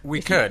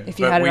 If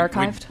you had it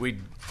archived?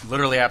 We'd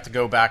literally have to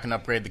go back and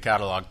upgrade the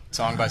catalog,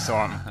 song by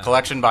song,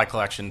 collection by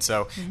collection.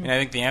 So I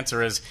think the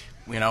answer is,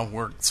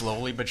 we're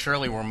slowly but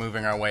surely we're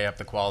moving our way up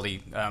the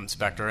quality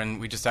spectrum, and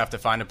we just have to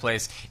find a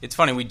place. It's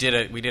funny, we did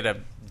a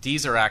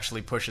Deezer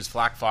actually pushes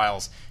FLAC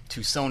files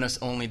to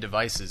Sonos-only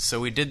devices. So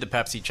we did the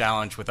Pepsi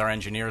challenge with our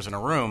engineers in a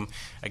room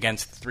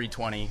against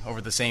 320 over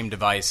the same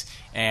device,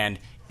 and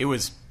it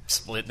was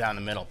split down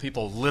the middle.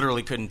 People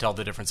literally couldn't tell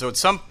the difference. So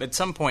at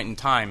some point in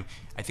time,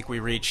 I think we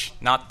reach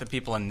not the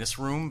people in this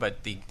room,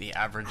 but the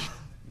average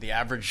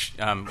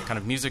kind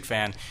of music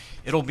fan.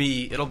 It'll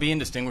be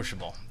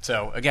indistinguishable.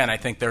 So again, I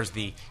think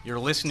you're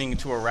listening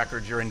to a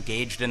record, you're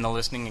engaged in the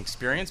listening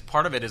experience.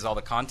 Part of it is all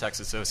the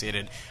context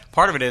associated.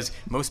 Part of it is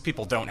most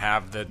people don't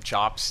have the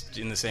chops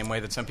in the same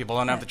way that some people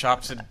don't have the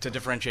chops to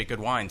differentiate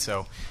good wine.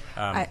 So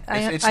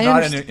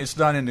it's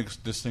not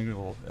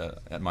indistinguishable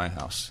at my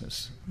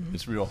house.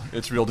 It's real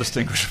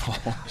distinguishable.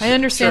 I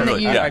understand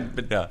that you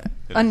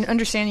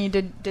understand you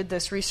did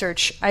this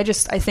research. I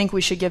think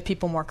we should give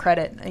people more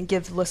credit and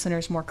give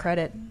listeners more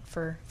credit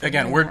for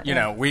again,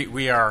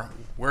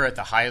 we're at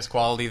the highest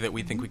quality that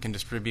we think we can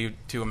distribute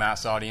to a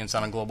mass audience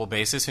on a global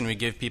basis, and we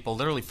give people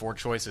literally 4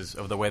 choices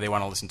of the way they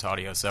want to listen to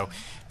audio. So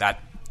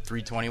that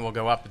 320 will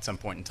go up at some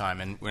point in time,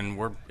 and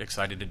we're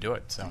excited to do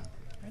it. So,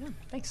 right on.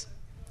 Thanks.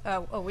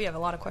 We have a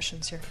lot of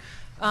questions here.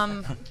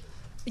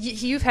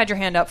 You've had your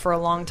hand up for a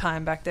long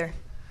time back there.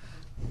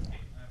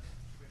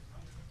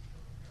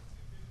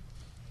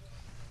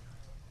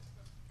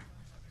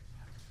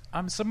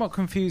 I'm somewhat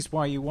confused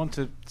why you want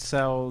to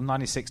sell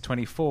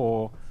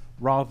 9624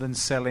 rather than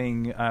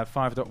selling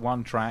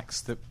 5.1 tracks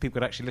that people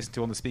could actually listen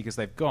to on the speakers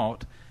they've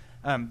got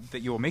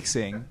that you're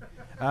mixing.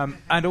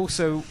 And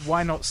also,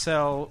 why not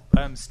sell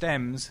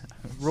stems,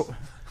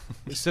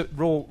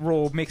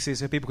 raw mixes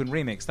so people can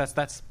remix?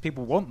 That's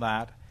people want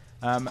that.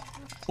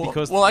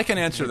 Well, I can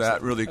answer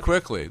that really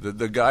quickly.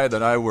 The guy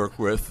that I work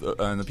with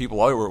and the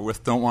people I work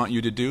with don't want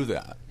you to do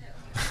that.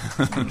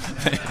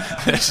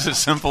 It's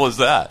as simple as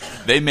that.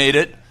 They made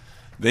it.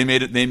 They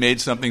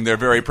made something they're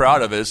very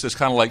proud of. It's just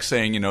kind of like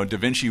saying, Da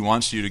Vinci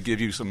wants you to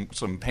give you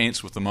some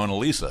paints with the Mona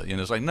Lisa.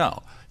 It's like,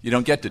 no, you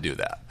don't get to do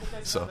that. But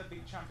there's so. a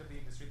big chunk of the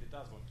industry that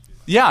does want to do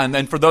that. Yeah,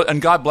 and for those,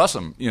 and God bless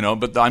them,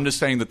 But I'm just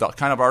saying that the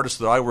kind of artists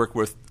that I work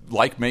with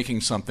like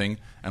making something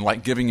and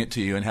like giving it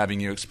to you and having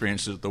you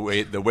experience it the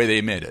way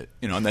they made it.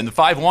 And then the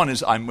 5.1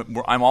 is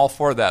I'm all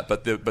for that,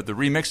 but the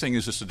remixing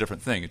is just a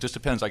different thing. It just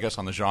depends, I guess,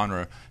 on the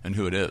genre and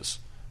who it is.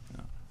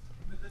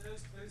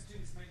 Those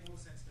tunes make more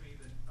sense to me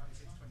than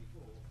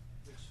 9624,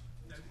 which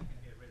nobody can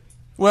hear really.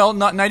 Well,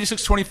 not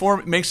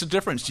 9624 makes a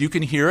difference. You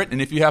can hear it,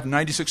 and if you have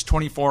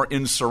 9624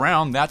 in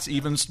surround, that's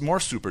even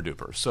more super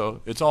duper.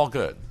 So it's all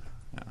good.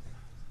 Yeah.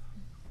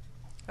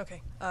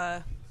 Okay.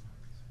 I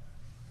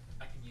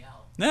can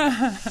yell.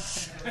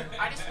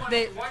 I just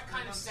wonder what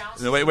kind of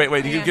sounds. No, wait.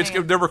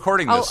 They're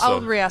recording this.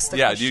 I'll re-ask the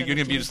question. Yeah, you're going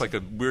to be just like a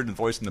weird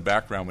voice in the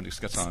background when it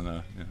gets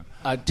on.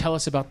 Tell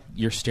us about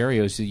your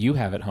stereos that you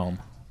have at home.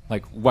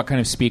 Like, what kind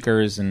of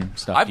speakers and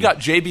stuff? I've got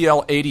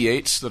JBL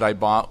 88s that I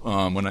bought in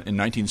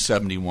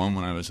 1971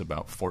 when I was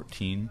about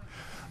 14.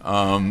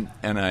 And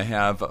I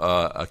have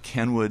a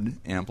Kenwood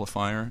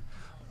amplifier.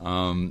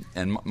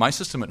 And my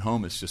system at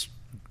home is just,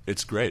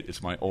 it's great.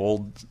 It's my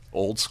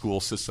old school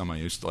system I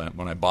used to,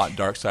 when I bought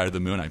Dark Side of the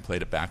Moon, I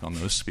played it back on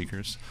those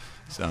speakers.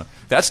 So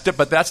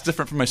but that's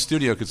different from my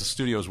studio because the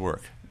studios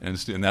work. And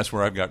that's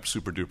where I've got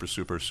super duper,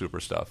 super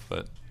stuff.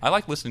 But I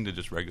like listening to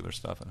just regular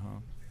stuff at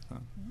home. So.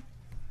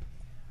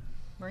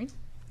 Maureen?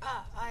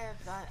 I have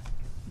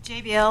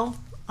JBL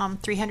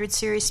 300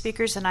 series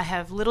speakers, and I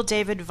have Little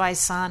David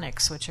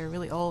Visonics, which are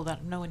really old.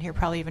 No one here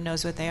probably even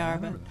knows what they are.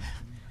 But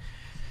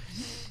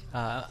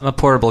I'm a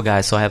portable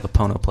guy, so I have a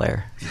Pono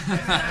player.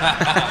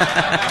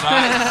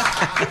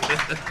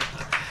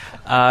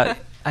 I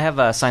have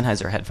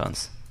Sennheiser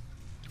headphones.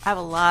 I have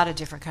a lot of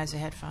different kinds of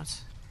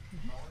headphones.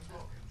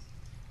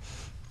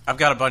 I've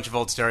got a bunch of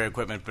old stereo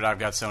equipment, but I've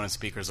got Sonos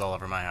speakers all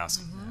over my house.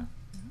 Mm-hmm.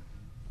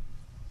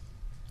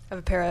 I have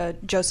a pair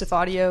of Joseph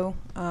Audio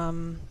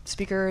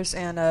speakers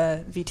and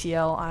a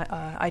VTL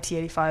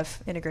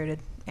IT85 integrated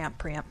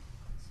preamp.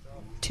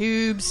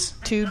 Tubes.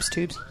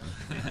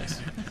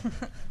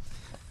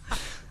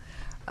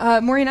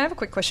 Maureen, I have a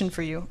quick question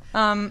for you.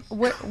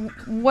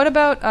 What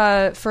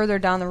about further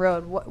down the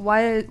road?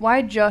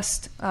 Why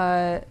just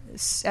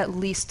at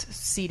least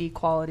CD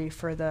quality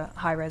for the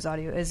high-res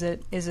audio? Is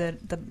it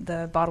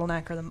the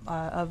bottleneck or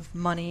of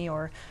money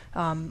or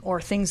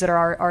things that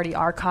are already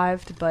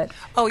archived? But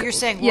you're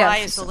saying why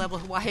is the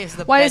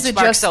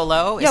benchmark just so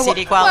low? Is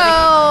CD quality?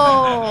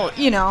 Well,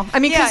 I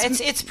mean,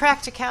 it's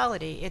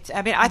practicality.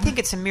 I think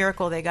it's a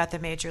miracle they got the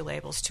major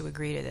labels to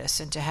agree to this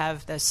and to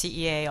have the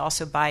CEA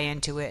also buy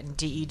into it and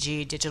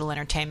DEG, Digital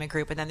Entertainment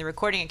Group, and then the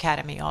Recording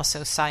Academy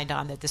also signed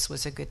on that this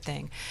was a good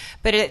thing.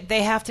 But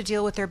they have to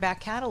deal with their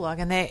back catalog,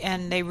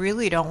 and they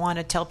really don't want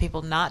to tell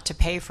people not to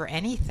pay for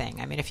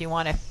anything. I mean, if you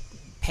want to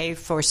pay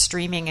for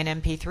streaming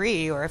an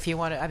MP3, or if you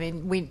want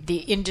to, the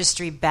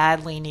industry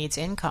badly needs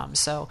income,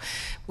 so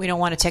we don't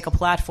want to take a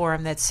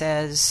platform that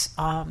says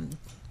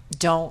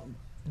don't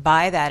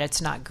buy that,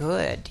 it's not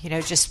good,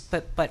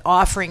 but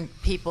offering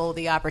people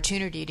the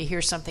opportunity to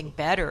hear something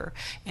better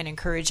and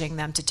encouraging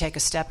them to take a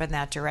step in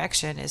that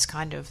direction is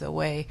kind of the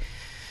way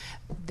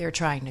they're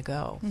trying to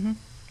go. Mm-hmm.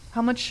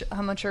 How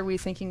much are we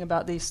thinking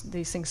about these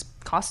things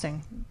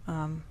costing,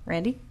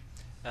 Randy?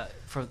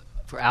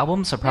 For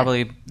albums, so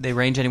probably they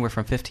range anywhere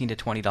from $15 to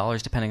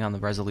 $20 depending on the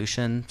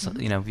resolution. So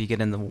if you get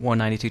in the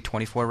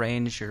 192/24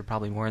 range, you're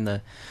probably more in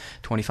the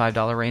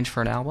 $25 range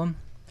for an album.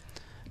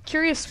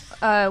 Curious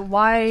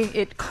why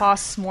it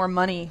costs more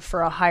money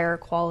for a higher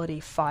quality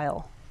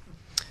file.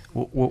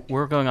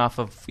 We're going off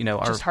of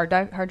our just hard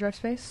drive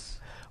space.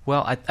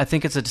 Well, I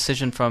think it's a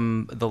decision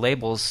from the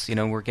labels.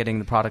 We're getting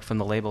the product from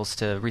the labels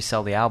to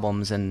resell the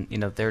albums, and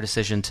their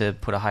decision to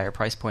put a higher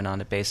price point on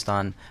it based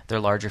on their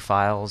larger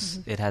files.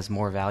 Mm-hmm. It has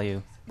more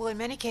value. Well, in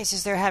many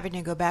cases, they're having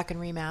to go back and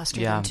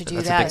remaster them to do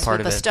that's that. A big part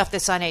of the it. Stuff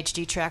that's on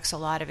HD tracks, a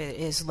lot of it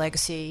is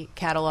legacy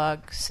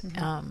catalogs,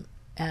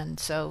 and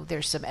so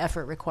there's some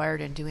effort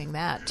required in doing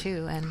that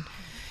too.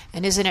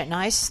 And isn't it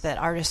nice that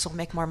artists will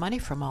make more money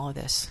from all of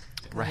this?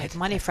 Right, make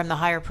money from the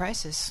higher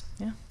prices.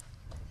 Yeah.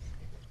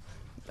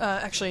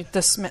 Actually,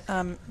 this in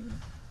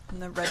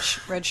the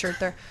red shirt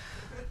there.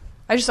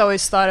 I've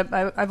always thought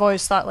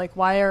like,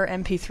 why are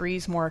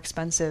MP3s more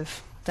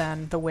expensive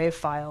than the WAV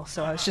file?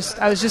 So I was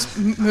just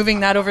moving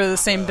that over to the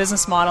same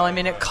business model. I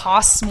mean, it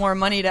costs more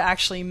money to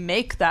actually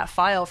make that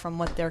file from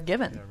what they're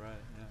given. Yeah, right.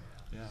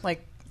 Yeah.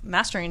 Like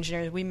mastering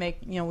engineers, we make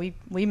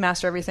we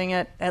master everything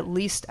at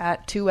least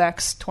at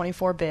 2x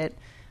 24-bit,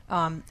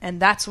 and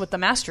that's what the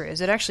master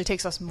is. It actually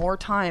takes us more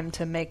time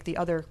to make the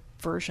other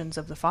versions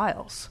of the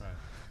files. Right.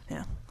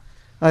 Yeah.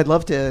 I'd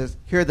love to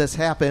hear this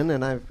happen,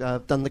 and I've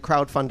done the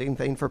crowdfunding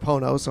thing for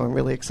Pono, so I'm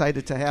really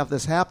excited to have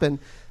this happen.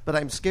 But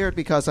I'm scared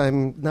because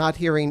I'm not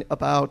hearing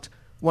about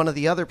one of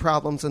the other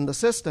problems in the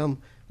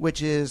system, which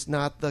is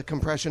not the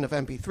compression of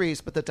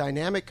MP3s, but the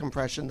dynamic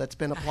compression that's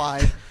been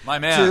applied My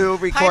man. to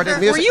recorded Piper,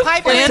 music. were you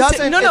It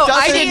doesn't- No, it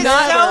I doesn't did I'm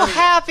not. so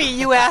happy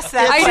you asked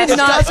that. I question. did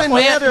not doesn't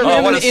plant matter.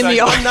 him what a in the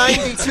second.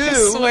 audience. 192.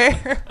 I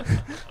swear.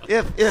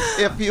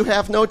 if you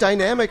have no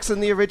dynamics in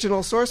the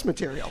original source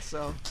material.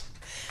 So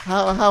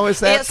how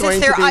is that Since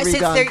going to be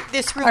redone?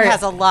 this room All right.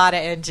 has a lot of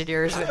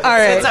engineers. All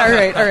right.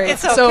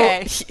 It's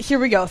okay. So here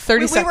we go.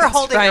 30 we seconds. were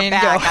holding Ryan, your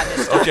back go. on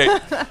this.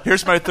 Okay,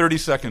 here's my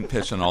 30-second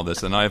pitch on all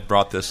this, and I've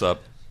brought this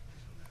up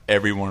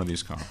every one of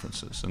these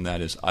conferences, and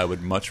that is I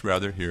would much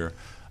rather hear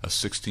a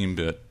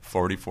 16-bit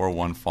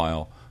 44.1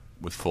 file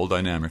with full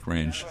dynamic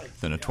range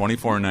than a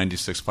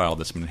 24.96 file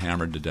that's been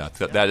hammered to death.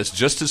 That is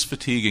just as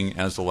fatiguing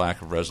as the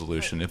lack of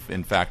resolution, if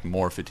in fact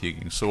more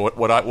fatiguing. So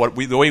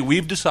the way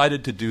we've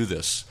decided to do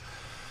this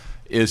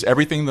is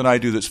everything that I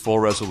do that's full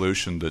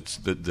resolution,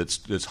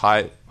 that's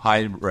high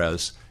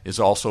res, is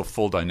also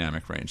full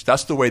dynamic range.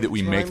 That's the way that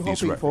we make I'm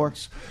these hoping for.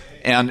 records.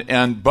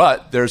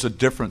 But there's a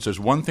difference. There's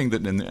one thing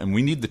that, and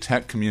we need the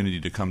tech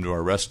community to come to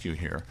our rescue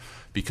here,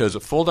 because a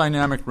full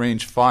dynamic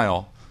range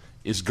file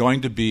is going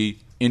to be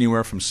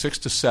anywhere from 6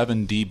 to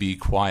 7 dB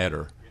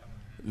quieter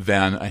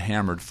than a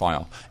hammered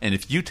file. And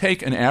if you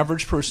take an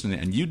average person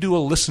and you do a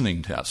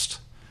listening test,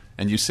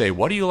 and you say,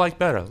 what do you like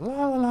better?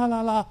 La, la, la,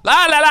 la, la,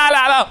 la, la, la,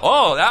 la, la.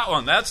 Oh, that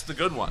one, that's the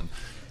good one.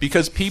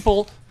 Because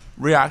people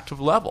react to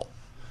level.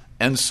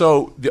 And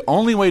so the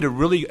only way to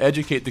really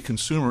educate the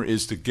consumer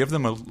is to give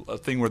them a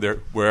thing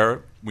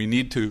where we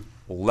need to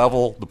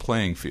level the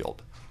playing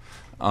field.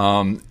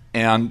 And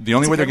the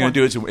only way they're going to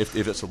do it is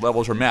if it's the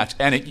levels are matched.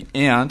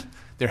 And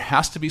there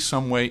has to be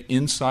some way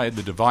inside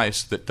the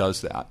device that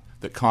does that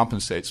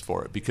compensates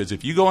for it. Because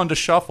if you go into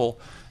Shuffle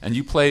and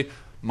you play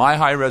my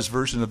high-res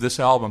version of this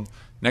album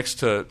next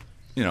to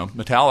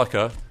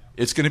Metallica,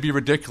 it's going to be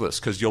ridiculous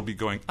because you'll be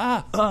going,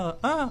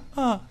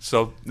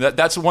 So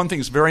that's one thing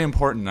that's very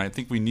important, and I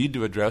think we need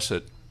to address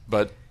it.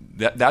 But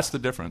that's the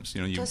difference.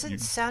 Doesn't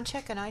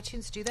Soundcheck and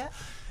iTunes do that?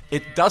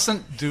 It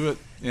doesn't do it.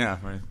 Yeah,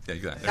 right. Yeah,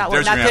 exactly. That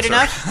one not good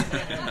enough? You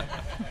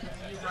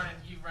run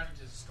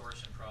into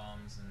distortion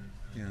problems.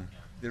 Yeah.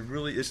 There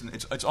really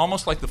isn't. It's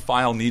almost like the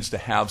file needs to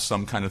have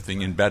some kind of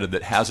thing embedded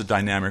that has a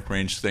dynamic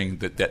range thing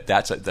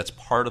that's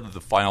part of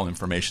the file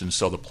information,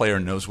 so the player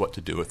knows what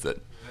to do with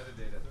it.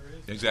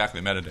 Metadata.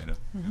 Exactly, metadata.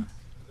 Mm-hmm.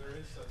 There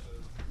is such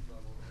a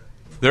level.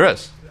 There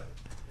is. Yes,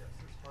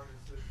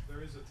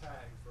 there is a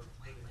tag for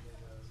putting the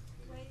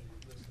listing level.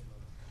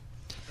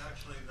 It's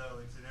actually, though,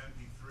 it's an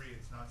MP3.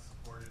 It's not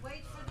supported.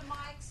 Wait for the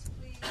mics,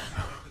 please.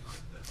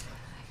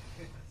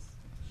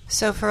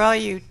 So for all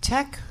you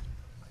tech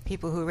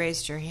people who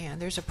raised your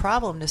hand, there's a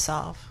problem to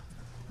solve.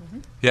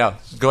 Yeah,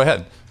 go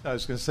ahead. I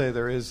was going to say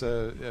there is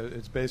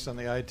it's based on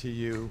the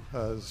ITU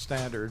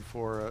standard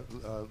for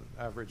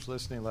average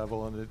listening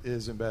level, and it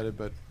is embedded,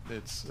 but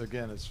it's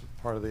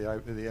part of the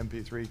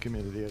MP3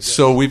 community. I guess.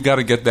 So we've got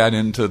to get that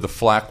into the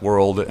FLAC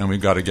world, and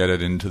we've got to get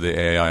it into the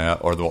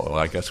AIF,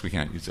 I guess we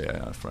can't use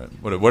AIF, right?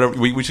 Whatever,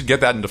 we should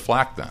get that into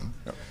FLAC then.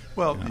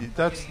 Well,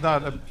 that's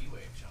not a...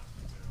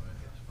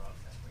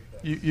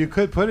 You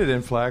could put it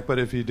in FLAC, but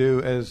if you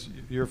do, as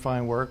your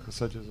fine work,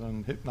 such as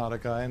on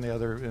Hypnotica and the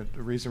other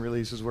recent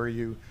releases where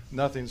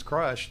nothing's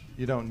crushed,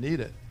 you don't need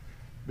it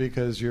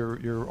because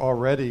you're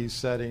already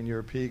setting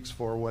your peaks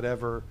for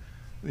whatever,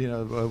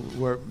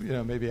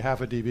 maybe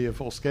half a dB of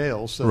full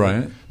scale, so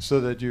right. So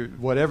that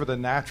whatever the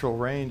natural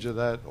range of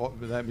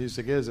that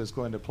music is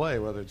going to play,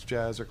 whether it's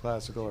jazz or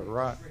classical or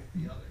rock.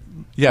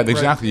 Yeah,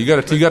 exactly.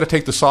 Right. You got to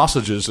take the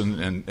sausages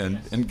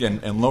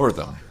and lower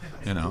them.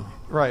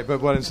 Right,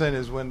 but what I'm saying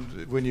is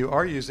when you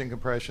are using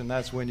compression,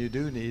 that's when you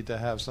do need to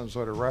have some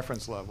sort of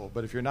reference level.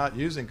 But if you're not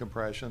using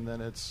compression, then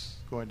it's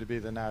going to be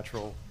the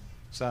natural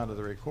sound of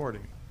the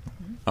recording.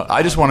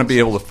 I just want to be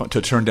able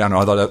to turn down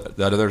all that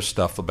other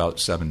stuff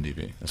about 7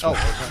 dB. That's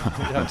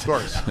yeah, of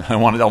course. I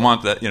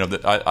want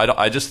that.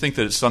 I just think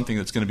that it's something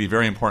that's going to be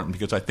very important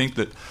because I think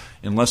that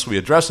unless we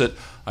address it,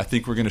 I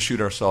think we're going to shoot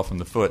ourselves in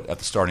the foot at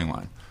the starting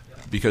line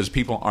because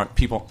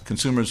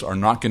consumers are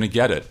not going to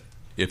get it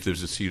if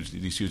there's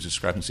these huge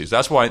discrepancies.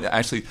 That's why,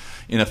 actually,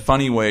 in a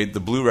funny way,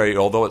 the Blu-ray,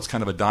 although it's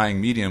kind of a dying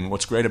medium,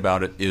 what's great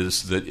about it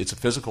is that it's a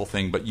physical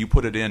thing, but you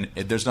put it in,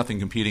 there's nothing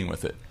competing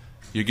with it.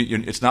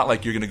 It's not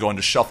like you're going to go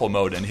into shuffle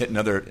mode and hit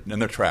another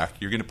track.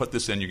 You're going to put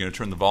this in, you're going to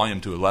turn the volume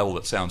to a level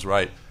that sounds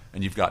right,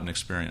 and you've got an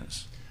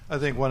experience. I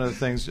think one of the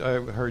things I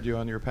heard you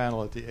on your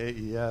panel at the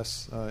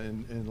AES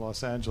in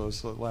Los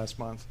Angeles last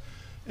month,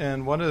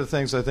 and one of the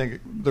things I think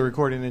the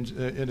recording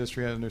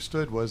industry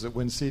understood was that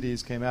when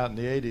CDs came out in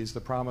the 80s, the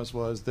promise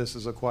was this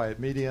is a quiet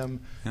medium,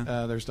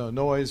 there's no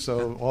noise,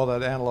 so all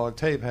that analog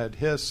tape had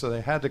hiss, so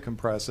they had to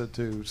compress it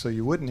so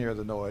you wouldn't hear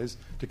the noise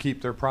to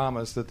keep their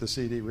promise that the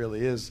CD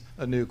really is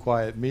a new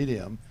quiet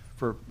medium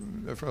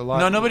for a lot.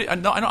 No, nobody.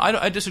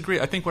 I disagree.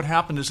 I think what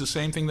happened is the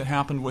same thing that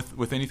happened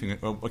with anything.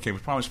 Okay, we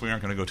promise we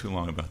aren't going to go too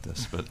long about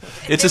this, but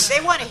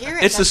they want to hear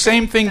it. It's the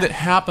same thing that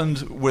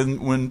happened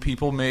when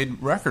people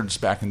made records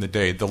back in the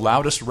day. The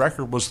loudest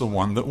record was the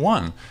one that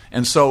won,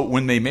 and so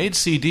when they made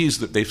CDs,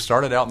 that they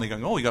started out and they go,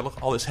 "Oh, you got to look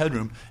at all this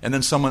headroom," and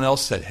then someone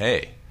else said,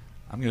 "Hey,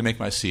 I'm going to make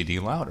my CD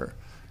louder."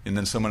 And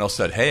then someone else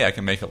said, "Hey, I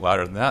can make it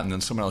louder than that." And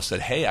then someone else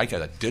said, "Hey, I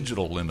got a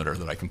digital limiter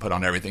that I can put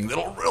on everything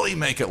that'll really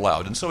make it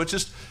loud." And so it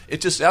just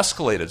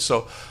escalated.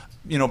 So,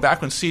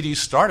 back when CDs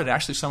started,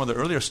 actually some of the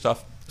earlier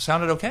stuff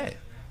sounded okay.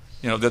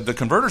 The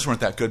converters weren't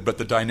that good, but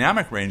the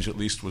dynamic range at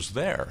least was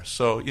there.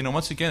 So,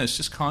 once again, it's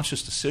just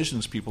conscious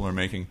decisions people are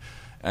making.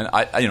 And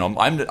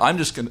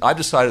I've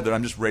decided that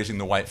I'm just raising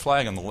the white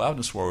flag on the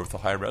loudness war with the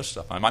high res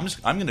stuff. I'm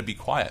going to be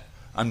quiet.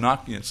 I'm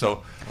not,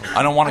 so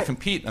I don't want to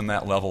compete on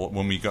that level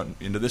when we go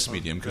into this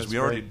medium because we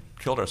already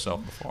killed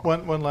ourselves before.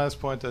 One last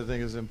point I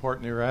think is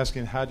important. You were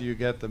asking how do you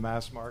get the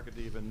mass market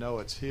to even know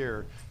it's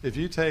here. If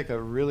you take a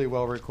really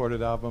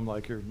well-recorded album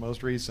like your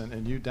most recent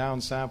and you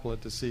downsample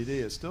it to CD,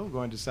 it's still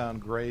going to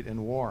sound great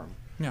and warm.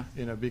 Yeah.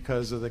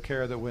 Because of the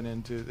care that went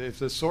into. If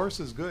the source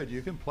is good,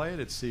 you can play it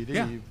at CD.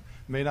 Yeah. You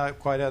may not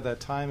quite have that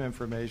time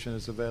information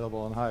that's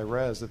available in high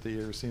res that the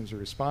ear seems to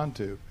respond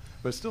to.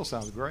 But it still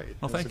sounds great.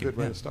 Well, thank you. It's a good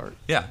way to start.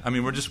 Yeah, I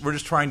mean, we're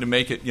just trying to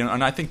make it,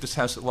 and I think this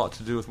has a lot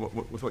to do with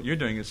what you're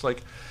doing. It's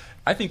like,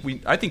 I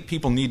think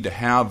people need to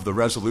have the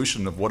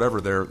resolution of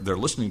whatever they're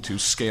listening to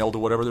scale to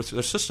whatever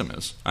their system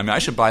is. I mean, I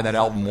should buy that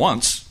album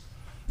once,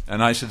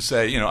 and I should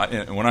say,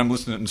 when I'm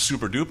listening in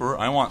super duper,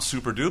 I want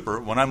super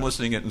duper. When I'm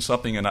listening it in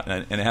something and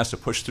it has to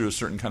push through a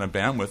certain kind of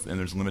bandwidth and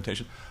there's a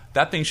limitation,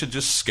 that thing should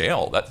just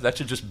scale. That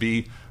should just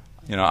be,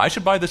 I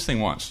should buy this thing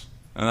once.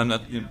 And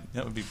then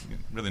that would be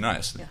really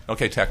nice. Yeah.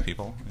 Okay, tech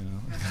people.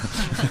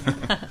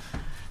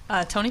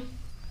 Tony?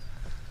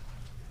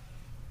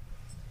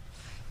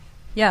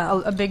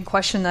 Yeah, a big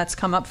question that's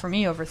come up for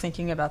me over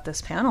thinking about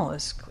this panel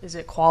is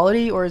it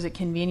quality or is it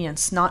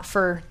convenience? Not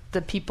for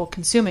the people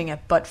consuming it,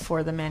 but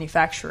for the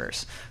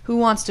manufacturers. Who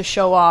wants to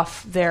show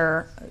off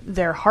their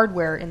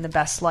hardware in the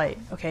best light?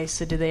 Okay,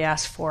 so do they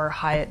ask for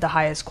the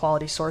highest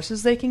quality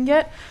sources they can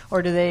get,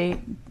 or do they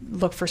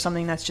look for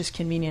something that's just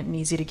convenient and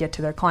easy to get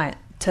to their client,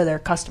 to their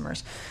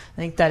customers?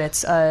 I think that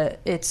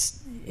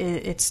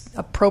it's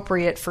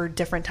appropriate for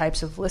different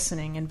types of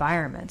listening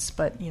environments,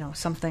 but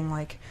something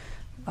like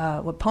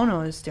what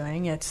Pono is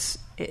doing, it's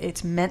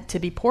meant to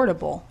be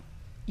portable.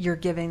 You're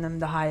giving them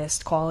the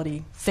highest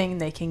quality thing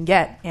they can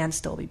get and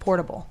still be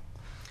portable.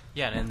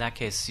 Yeah, and in that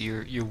case,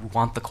 you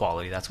want the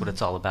quality. That's what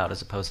it's all about,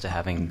 as opposed to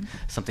having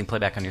something play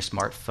back on your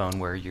smartphone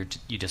where you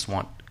just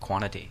want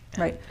quantity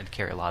and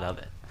carry a lot of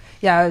it.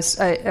 Yeah,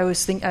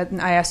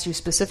 I asked you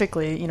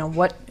specifically,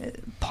 what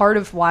part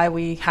of why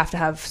we have to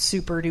have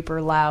super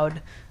duper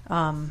loud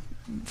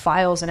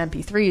files and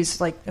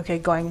MP3s, like, okay,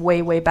 going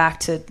way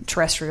back to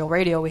terrestrial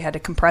radio, we had to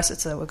compress it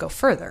so that it would go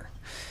further.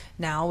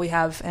 Now we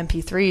have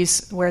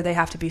MP3s where they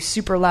have to be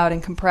super loud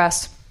and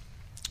compressed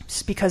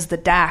just because the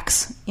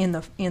DACs in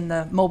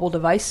the mobile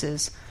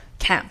devices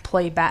can't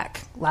play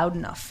back loud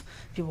enough.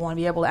 People want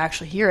to be able to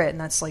actually hear it,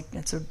 and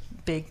it's a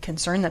big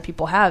concern that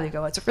people have. They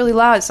go, it's really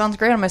loud, it sounds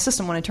great on my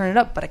system when I turn it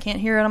up, but I can't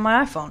hear it on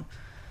my iPhone.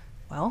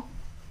 Well,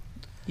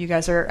 you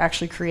guys are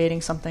actually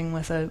creating something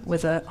with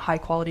a high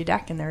quality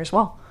DAC in there as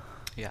well.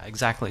 Yeah,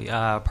 exactly.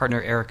 Partner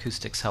Air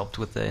Acoustics helped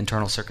with the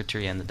internal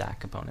circuitry and the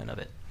DAC component of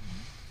it.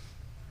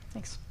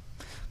 Thanks.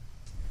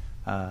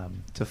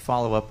 To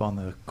follow up on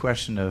the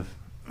question of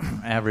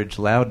average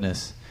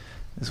loudness,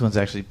 this one's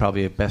actually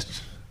probably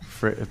this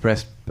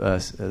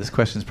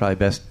question is probably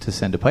best to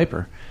send to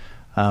Piper.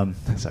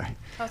 Sorry.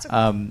 Oh, it's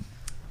okay.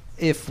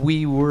 If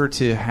we were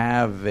to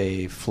have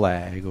a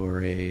flag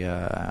or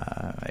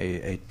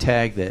a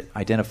tag that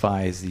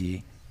identifies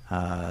the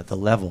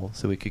level,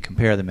 so we could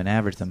compare them and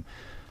average them,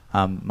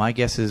 my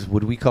guess is,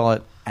 would we call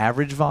it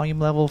average volume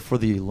level for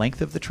the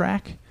length of the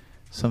track?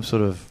 Some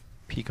sort of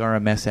peak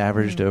RMS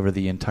averaged over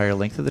the entire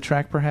length of the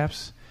track,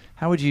 perhaps?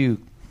 How would you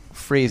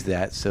phrase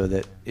that so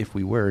that if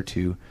we were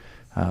to,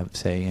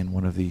 say, in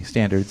one of the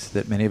standards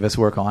that many of us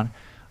work on,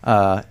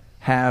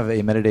 have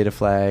a metadata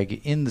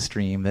flag in the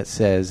stream that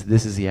says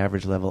this is the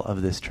average level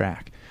of this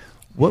track?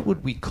 What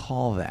would we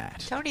call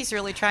that? Tony's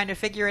really trying to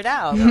figure it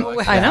out.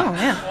 I know,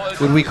 yeah.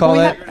 Would we call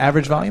that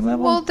average volume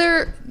level? Well,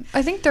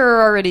 I think there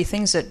are already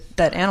things that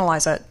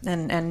analyze that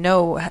and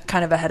know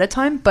kind of ahead of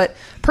time. But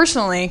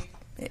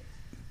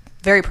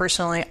very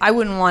personally, I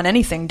wouldn't want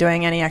anything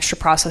doing any extra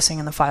processing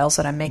in the files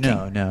that I'm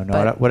making. No.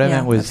 But, what I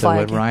meant was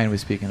what Ryan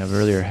was speaking of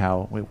earlier,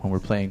 how when we're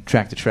playing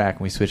track to track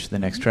and we switch to the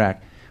next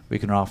track, we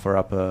can offer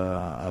up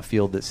a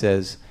field that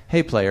says,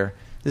 hey, player,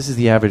 this is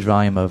the average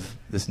volume of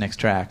this next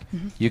track.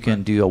 Mm-hmm. You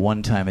can do a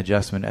one-time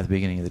adjustment at the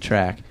beginning of the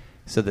track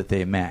so that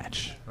they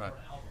match. Right.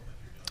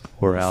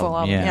 Or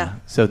album, yeah.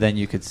 So then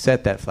you could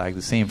set that flag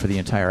the same for the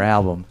entire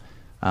album.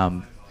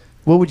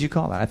 What would you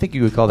call that? I think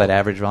you would call that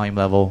average volume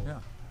level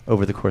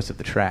over the course of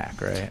the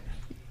track, right?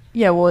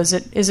 Yeah, well, is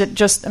it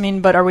just? I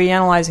mean, but are we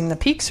analyzing the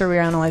peaks or are we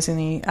analyzing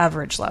the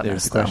average loudness?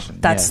 There's the question.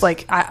 That's yes.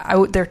 like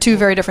they're two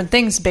very different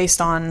things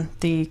based on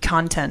the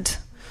content.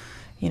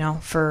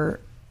 For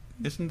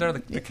isn't there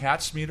the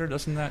CATS meter?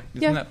 Isn't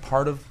Yeah. that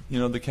part of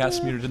the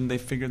CATS meter? Didn't they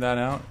figure that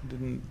out?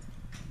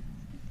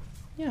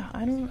 Yeah,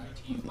 I don't.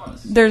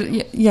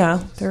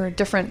 There are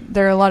different.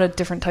 There are a lot of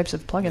different types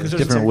of plugins. There's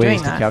different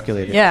ways to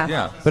calculate it.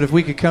 Yeah. But if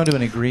we could come to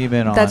an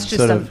agreement on That's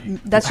just how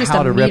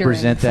to metering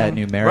represent that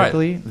thing.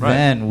 numerically, Right.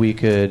 then we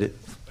could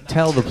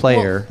tell the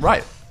player.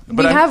 Right.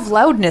 We have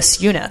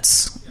loudness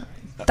units.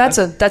 That's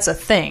a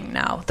thing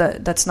now.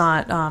 That's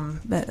not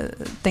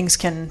things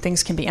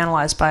can be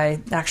analyzed by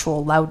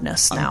actual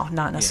loudness now,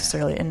 not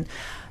necessarily.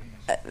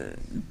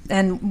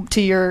 And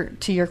to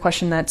your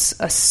question, it's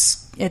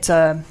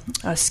a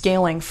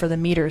scaling for the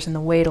meters and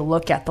the way to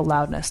look at the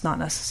loudness, not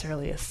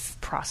necessarily a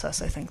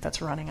process. I think that's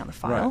running on the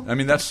file. Right. I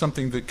mean, that's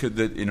something that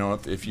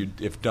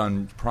if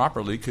done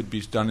properly, could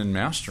be done in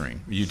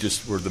mastering. You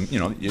just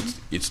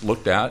it's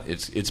looked at,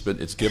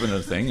 it's given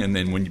a thing, and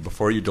then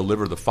before you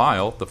deliver the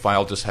file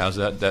just has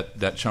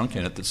that chunk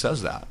in it that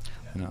says that.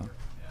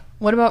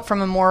 What about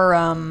from a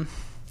more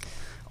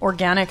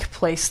organic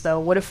place, though?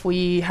 What if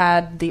we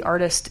had the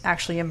artist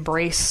actually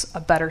embrace a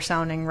better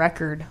sounding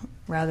record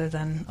rather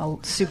than a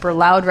super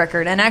loud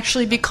record and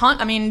actually be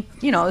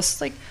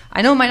it's like,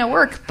 I know it might not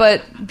work,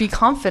 but be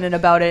confident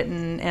about it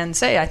and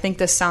say, I think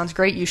this sounds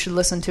great, you should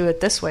listen to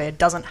it this way. It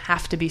doesn't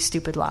have to be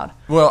stupid loud.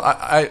 Well,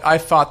 I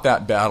fought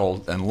that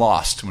battle and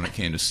lost when it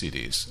came to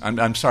CDs.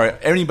 I'm sorry,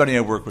 anybody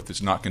I work with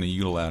is not going to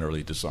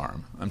unilaterally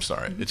disarm. I'm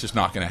sorry, it's just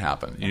not going to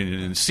happen.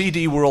 In the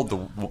CD world,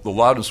 the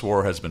loudness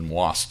war has been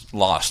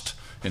lost.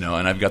 And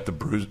I've got the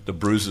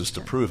bruises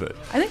to prove it.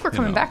 I think we're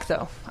coming back,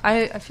 though.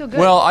 I feel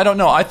good. Well, I don't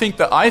know. I think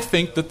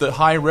that the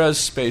high res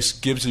space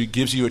gives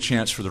you a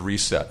chance for the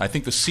reset. I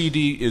think the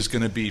CD is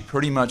going to be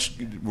pretty much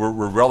we're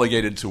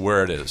relegated to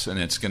where it is, and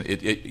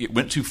it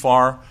went too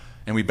far,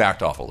 and we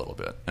backed off a little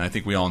bit. And I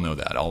think we all know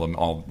that, all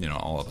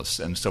of us.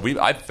 And so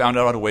I found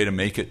out a way to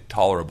make it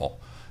tolerable.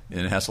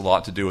 And it has a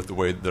lot to do with the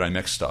way that I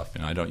mix stuff.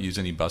 I don't use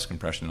any bus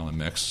compression on the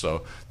mix,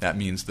 so that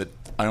means that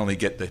I only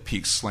get the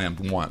peaks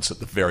slammed once at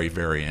the very,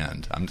 very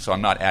end. So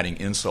I'm not adding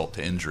insult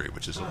to injury,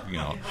 which is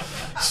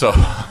so.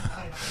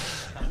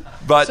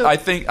 But I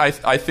think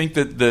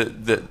that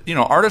the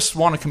artists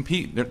want to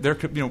compete. They're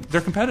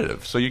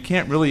competitive, so you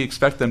can't really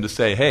expect them to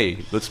say,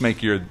 "Hey, let's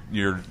make your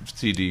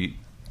CD,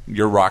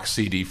 your rock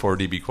CD 4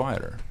 dB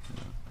quieter."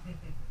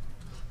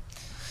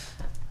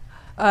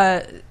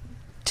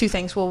 Two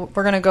things. Well,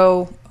 we're going to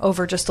go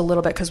over just a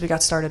little bit because we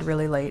got started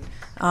really late.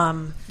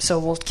 So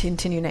we'll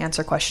continue to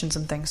answer questions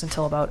and things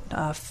until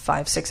about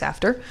 5, 6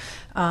 after.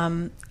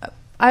 I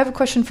have a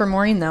question for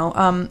Maureen,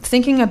 though.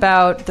 Thinking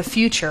about the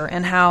future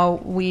and how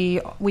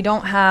we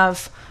don't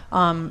have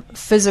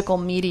physical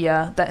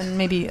media, and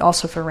maybe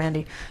also for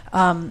Randy,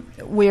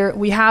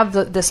 we have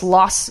this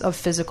loss of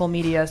physical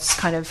media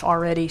kind of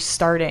already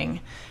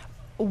starting.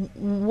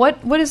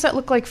 What does that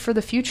look like for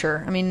the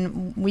future? I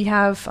mean, we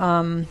have...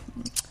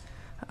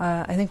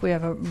 I think we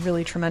have a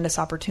really tremendous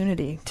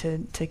opportunity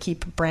to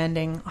keep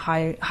branding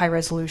high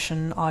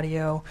resolution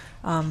audio.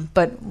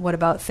 But what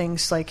about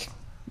things like,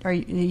 are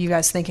you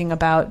guys thinking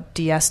about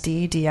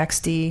DSD,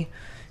 DXD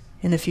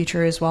in the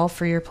future as well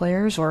for your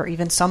players, or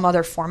even some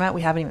other format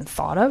we haven't even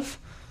thought of?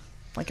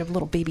 Like a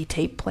little baby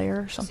tape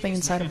player or something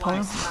inside of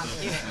Pono?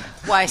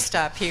 Why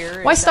stop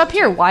here? Why stop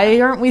here? Why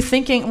aren't we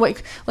thinking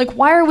like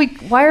why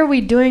are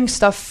we doing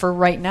stuff for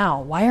right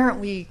now? Why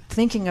aren't we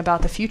thinking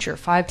about the future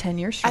 5-10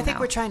 years from now? I think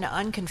we're trying to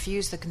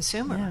unconfuse the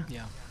consumer.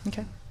 Yeah.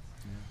 Okay.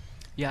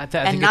 Yeah,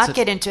 and not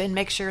get into and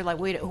make sure, like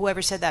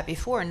whoever said that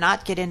before,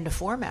 not get into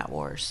format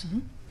wars. Mm-hmm.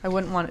 I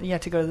wouldn't want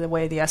to go the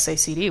way of the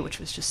SACD, which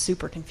was just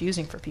super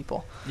confusing for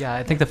people. Yeah,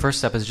 I think the first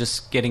step is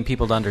just getting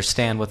people to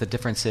understand what the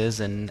difference is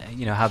and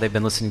how they've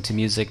been listening to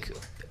music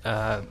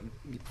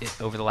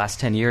over the last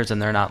 10 years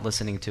and they're not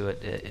listening to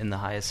it in the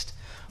highest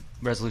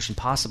resolution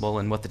possible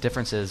and what the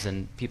difference is,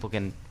 and people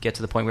can get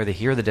to the point where they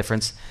hear the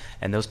difference,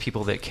 and those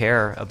people that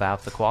care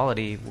about the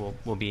quality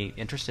will be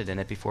interested in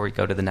it before we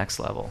go to the next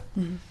level.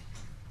 Mm-hmm.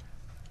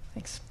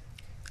 Thanks.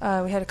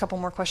 We had a couple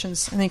more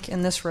questions. I think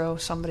in this row,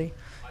 somebody...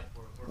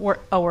 We're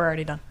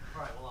already done.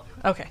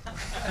 Okay.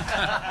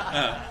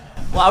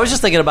 Well, I was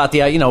just thinking about we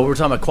were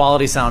talking about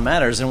quality sound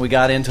matters, and we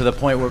got into the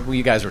point where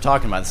you guys were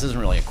talking about. This isn't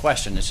really a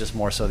question; it's just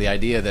more so the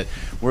idea that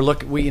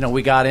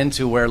we got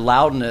into where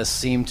loudness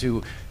seemed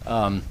to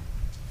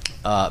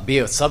be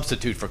a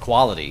substitute for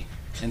quality,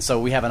 and so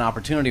we have an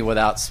opportunity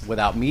without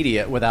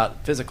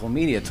physical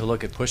media to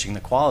look at pushing the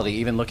quality,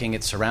 even looking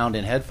at surround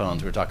in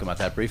headphones. We were talking about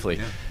that briefly.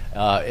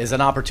 Yeah. Is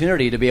an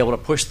opportunity to be able to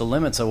push the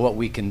limits of what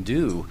we can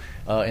do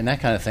and that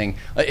kind of thing.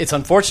 It's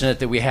unfortunate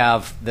that we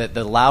have that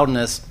the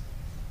loudness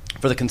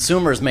for the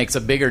consumers makes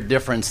a bigger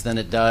difference than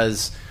it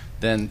does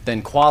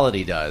than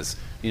quality does.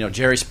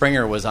 Jerry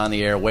Springer was on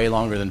the air way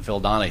longer than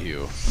Phil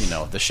Donahue.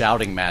 The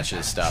shouting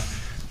matches stuff.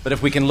 But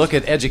if we can look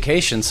at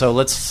education,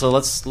 let's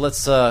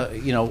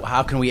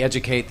how can we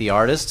educate the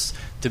artists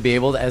to be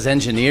able to, as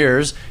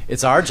engineers,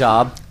 it's our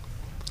job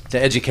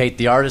to educate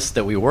the artists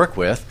that we work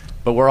with,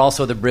 but we're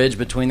also the bridge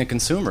between the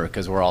consumer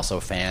because we're also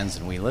fans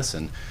and we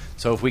listen.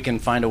 So if we can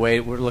find a way,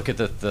 we look at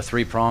the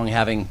three-prong,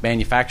 having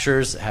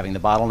manufacturers, having the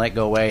bottleneck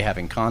go away,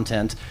 having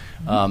content.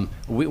 I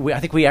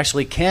think we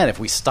actually can if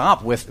we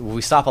stop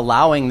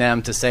allowing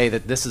them to say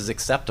that this is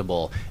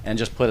acceptable and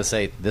just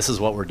say this is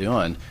what we're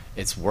doing.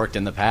 It's worked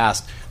in the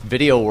past.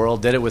 Video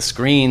World did it with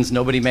screens.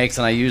 Nobody makes,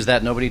 and I use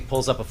that. Nobody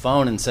pulls up a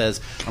phone and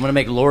says, "I'm going to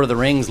make Lord of the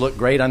Rings look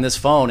great on this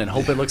phone and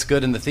hope it looks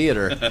good in the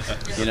theater."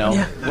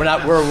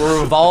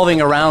 We're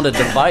revolving around a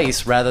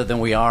device rather than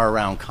we are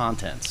around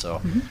content. So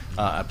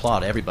I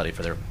applaud everybody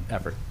for their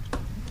effort.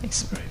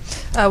 Thanks.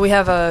 We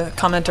have a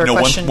comment or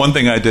question. One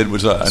thing I did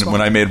was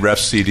when I made ref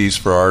CDs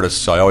for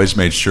artists, I always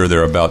made sure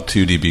they're about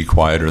 2 dB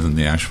quieter than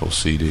the actual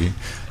CD.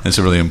 And it's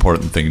a really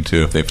important thing,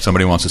 too. If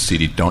somebody wants a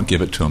CD, don't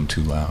give it to them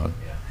too loud.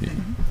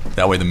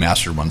 That way the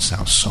mastered one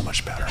sounds so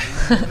much better.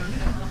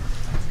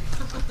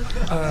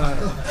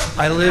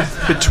 I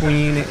live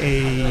between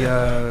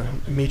a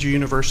major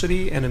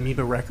university and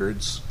Amoeba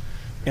Records,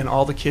 and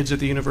all the kids at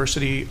the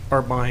university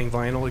are buying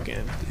vinyl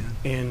again.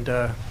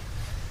 And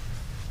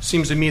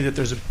seems to me that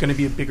there's going to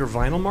be a bigger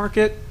vinyl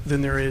market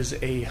than there is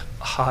a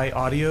high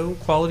audio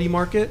quality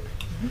market.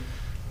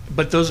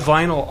 But those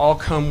vinyl all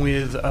come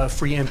with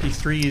free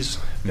MP3s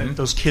that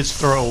those kids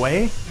throw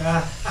away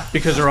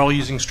because they're all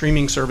using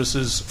streaming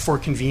services for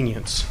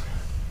convenience.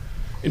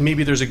 And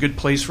maybe there's a good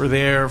place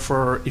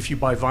for if you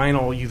buy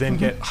vinyl, you then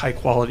get high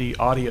quality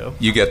audio.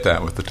 You get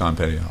that with the Tom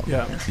Petty album.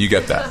 Yeah. You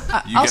get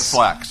that. You get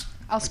flax.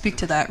 I'll speak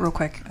to that real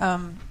quick.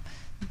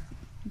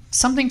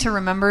 Something to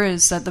remember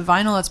is that the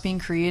vinyl that's being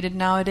created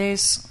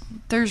nowadays,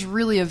 there's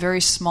really a very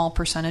small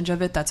percentage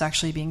of it that's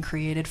actually being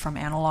created from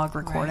analog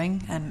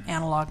recording and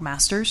analog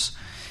masters.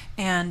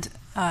 And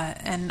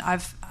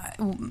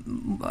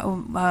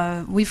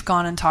we've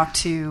gone and talked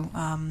to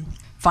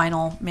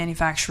vinyl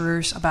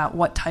manufacturers about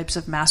what types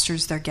of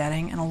masters they're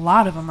getting, and a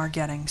lot of them are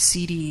getting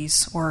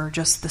CDs or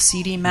just the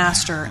CD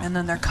master, and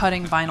then they're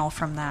cutting vinyl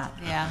from that.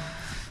 Yeah.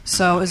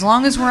 So as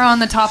long as we're on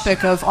the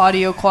topic of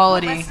audio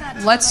quality,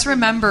 let's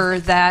remember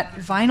that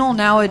vinyl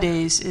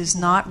nowadays is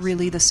not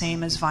really the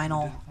same as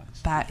vinyl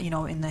back,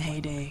 in the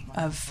heyday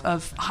of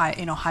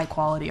high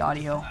quality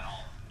audio.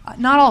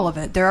 Not all of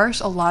it. There are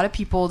a lot of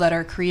people that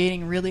are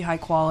creating really high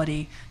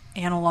quality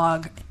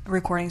analog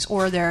recordings,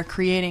 or they're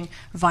creating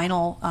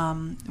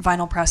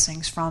vinyl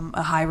pressings from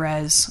a high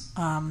res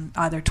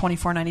either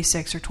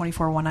 2496 or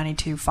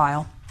 24192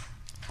 file,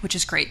 which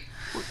is great.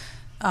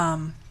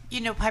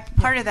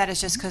 Part of that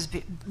is just because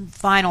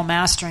vinyl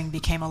mastering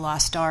became a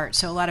lost art.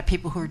 So a lot of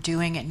people who are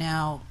doing it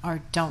now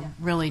don't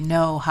really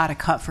know how to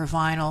cut for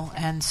vinyl,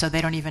 and so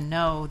they don't even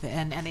know.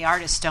 And the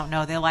artists don't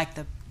know. They like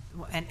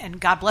and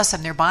God bless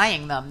them, they're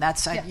buying them.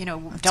 That's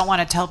don't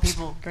want to tell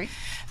people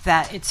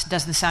that it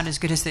doesn't sound as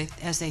good as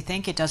they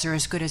think it does, or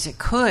as good as it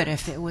could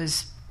if it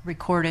was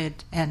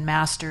recorded and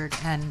mastered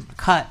and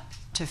cut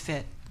to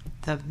fit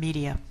the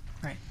media.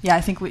 Right. Yeah,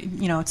 I think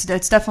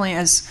it's definitely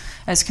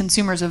as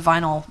consumers of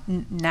vinyl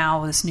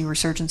now, this new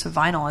resurgence of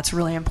vinyl, it's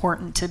really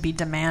important to be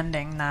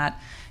demanding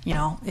that,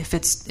 if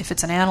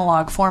it's an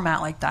analog format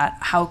like that,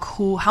 how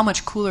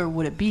much cooler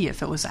would it be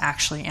if it was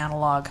actually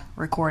analog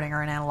recording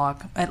or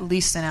at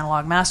least an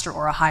analog master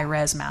or a high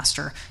res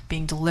master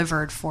being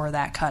delivered for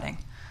that cutting.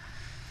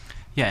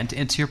 Yeah,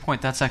 and to your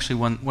point, that's actually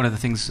one of the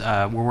things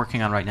we're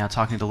working on right now,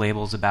 talking to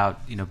labels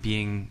about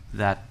being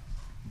that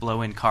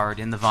blow-in card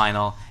in the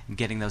vinyl and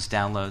getting those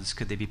downloads.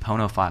 Could they be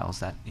Pono files?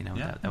 That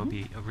that would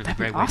be a really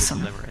great way to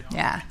deliver it.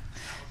 Yeah,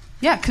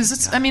 because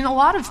it's. I mean, a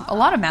lot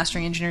of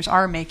mastering engineers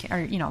are making,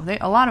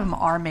 a lot of them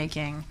are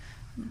making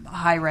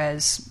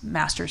high-res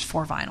masters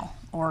for vinyl,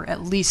 or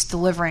at least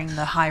delivering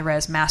the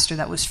high-res master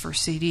that was for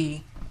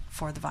CD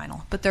for the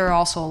vinyl. But there are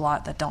also a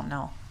lot that don't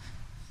know.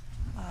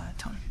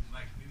 Tony.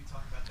 Mike, maybe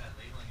talk about that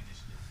labeling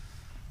initiative.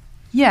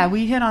 Yeah,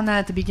 we hit on that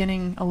at the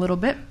beginning a little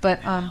bit, but.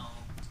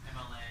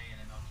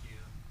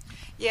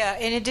 Yeah,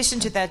 in addition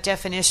to that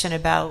definition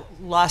about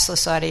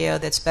lossless audio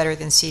that's better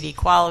than CD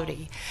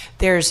quality,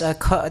 they're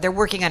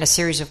working on a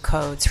series of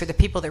codes for the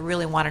people that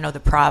really want to know the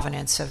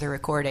provenance of the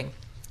recording.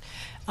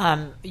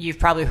 You've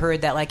probably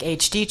heard that like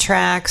HD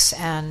tracks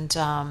and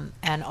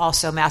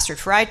also Mastered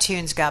for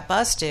iTunes got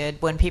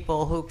busted when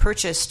people who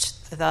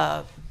purchased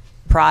the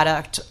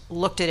product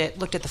looked at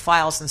the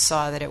files and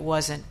saw that it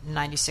wasn't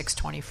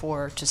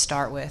 9624 to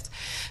start with.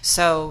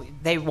 So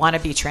they want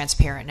to be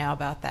transparent now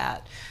about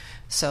that.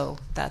 So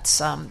that's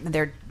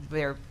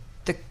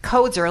the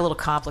codes are a little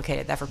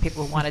complicated. That for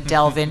people who want to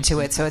delve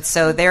into it.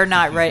 So they're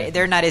not right.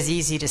 They're not as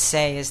easy to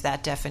say as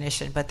that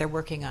definition, but they're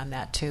working on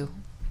that too.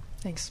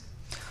 Thanks.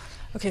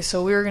 Okay,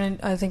 so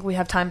I think we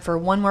have time for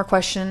one more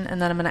question,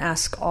 and then I'm going to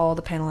ask all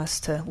the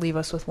panelists to leave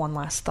us with one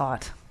last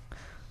thought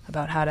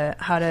about how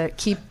to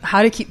keep.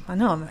 I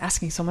know I'm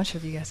asking so much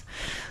of you guys.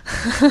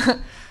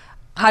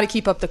 How to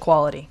keep up the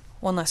quality.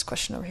 One last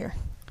question over here.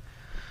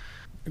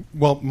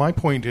 Well, my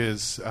point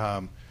is.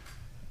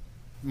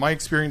 My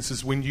experience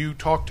is when you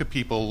talk to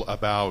people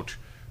about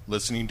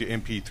listening to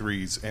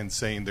MP3s and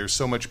saying there's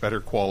so much better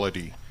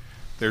quality,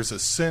 there's a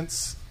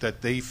sense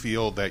that they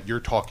feel that you're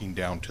talking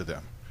down to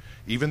them.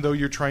 Even though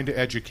you're trying to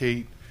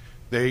educate,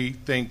 they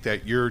think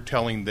that you're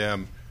telling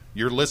them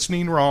you're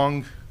listening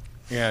wrong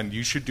and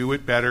you should do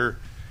it better,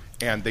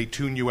 and they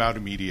tune you out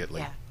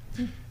immediately.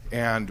 Yeah.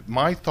 And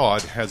my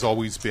thought has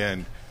always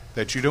been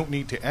that you don't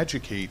need to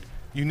educate,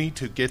 you need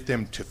to get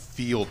them to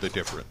feel the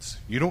difference.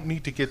 You don't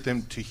need to get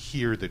them to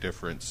hear the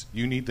difference.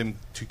 You need them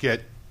to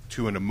get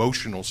to an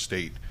emotional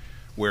state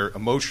where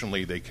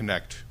emotionally they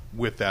connect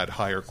with that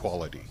higher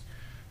quality.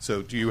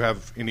 So do you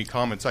have any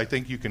comments? I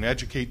think you can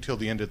educate till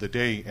the end of the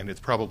day, and it's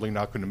probably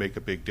not going to make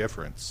a big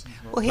difference.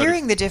 Well,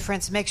 hearing the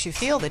difference makes you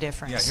feel the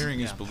difference. Yeah, hearing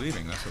is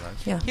believing. That's what I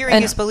say. Yeah.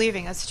 Hearing is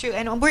believing. That's true.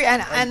 And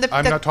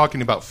I'm not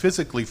talking about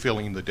physically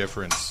feeling the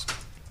difference,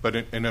 but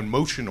in an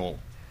emotional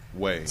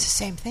way. It's the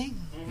same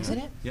thing, isn't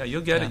it? Yeah,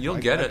 you'll get it. You'll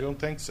get it. I don't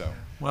think so.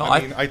 Well,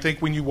 I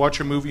think when you watch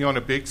a movie on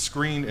a big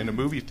screen in a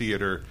movie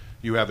theater,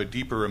 you have a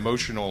deeper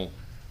emotional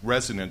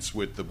resonance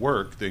with the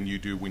work than you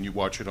do when you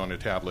watch it on a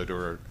tablet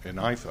or an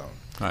iPhone.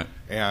 Right.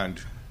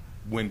 And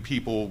when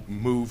people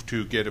move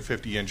to get a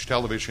 50-inch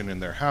television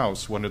in their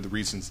house, one of the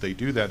reasons they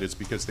do that is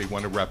because they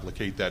want to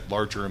replicate that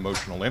larger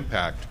emotional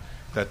impact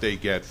that they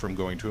get from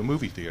going to a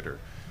movie theater.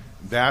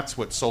 That's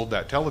what sold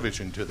that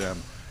television to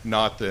them,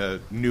 not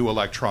the new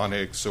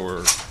electronics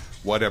or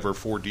whatever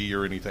 4D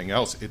or anything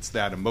else. It's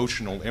that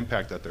emotional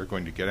impact that they're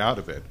going to get out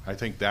of it. I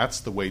think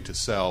that's the way to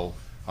sell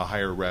a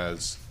higher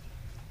res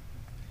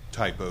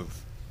type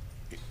of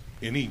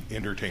any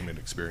entertainment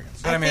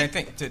experience. But I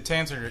think to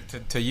answer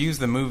to use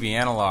the movie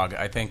analog,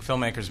 I think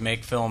filmmakers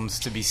make films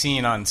to be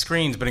seen on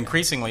screens, but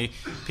increasingly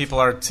people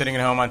are sitting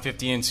at home on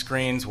 50-inch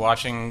screens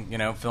watching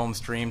film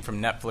streamed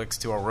from Netflix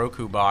to a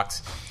Roku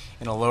box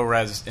in a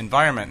low-res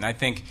environment. And I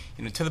think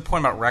to the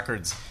point about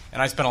records,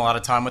 and I spend a lot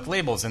of time with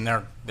labels, and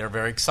they're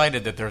very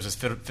excited that there's this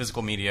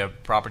physical media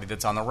property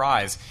that's on the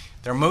rise.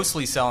 They're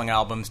mostly selling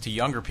albums to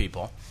younger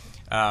people.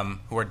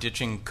 Who are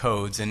ditching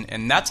codes,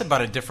 and that's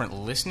about a different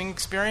listening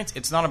experience.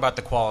 It's not about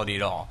the quality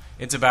at all.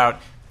 It's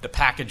about the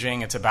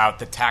packaging. It's about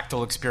the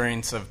tactile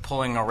experience of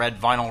pulling a red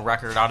vinyl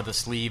record out of the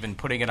sleeve and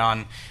putting it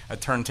on a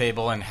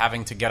turntable and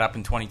having to get up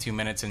in 22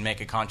 minutes and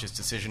make a conscious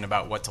decision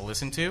about what to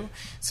listen to.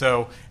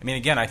 So,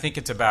 again, I think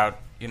it's about,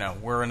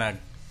 we're in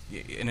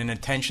an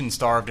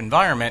attention-starved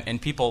environment,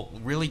 and people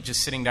really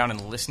just sitting down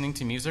and listening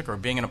to music or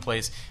being in a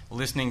place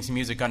listening to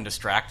music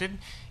undistracted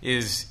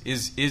is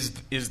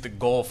the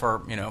goal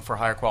for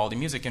higher quality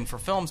music. And for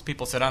films,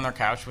 people sit on their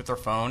couch with their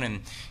phone,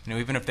 and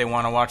even if they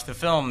want to watch the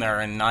film,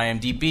 they're in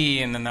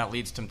IMDb, and then that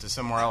leads them to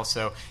somewhere else.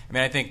 So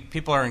I think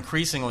people are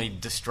increasingly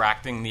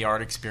distracting the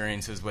art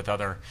experiences with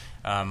other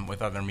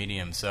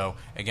mediums. So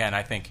again,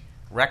 I think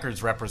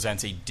records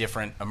represents a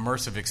different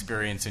immersive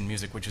experience in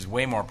music, which is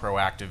way more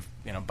proactive,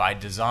 by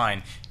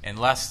design, and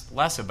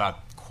less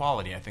about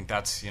quality. I think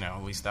that's,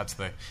 at least that's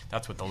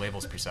what the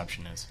label's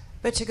perception is.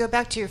 But to go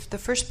back to the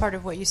first part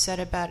of what you said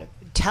about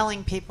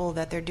telling people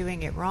that they're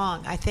doing it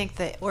wrong, I think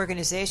the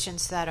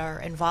organizations that are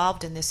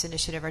involved in this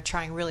initiative are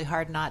trying really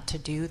hard not to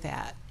do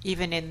that.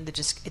 Even in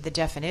the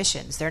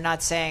definitions, they're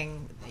not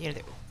saying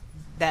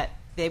that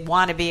they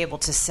want to be able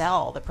to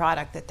sell the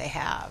product that they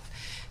have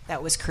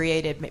that was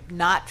created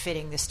not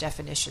fitting this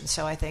definition.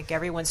 So I think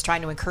everyone's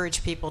trying to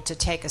encourage people to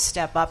take a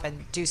step up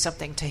and do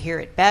something to hear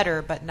it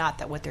better, but not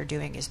that what they're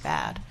doing is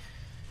bad.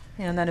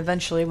 And then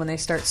eventually when they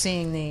start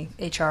seeing the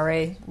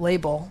HRA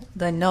label,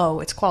 they know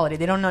it's quality.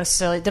 They don't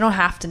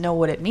have to know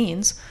what it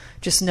means.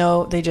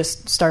 They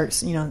just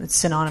start, it's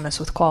synonymous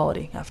with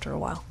quality after a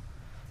while.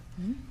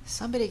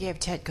 Somebody gave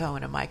Ted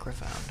Cohen a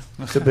microphone.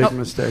 It's a big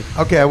mistake.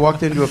 Okay, I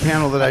walked into a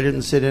panel that I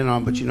didn't sit in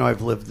on, but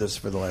I've lived this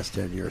for the last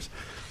 10 years.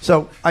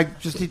 So I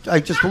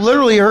just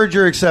literally heard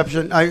your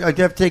exception. I have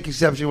to take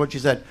exception to what you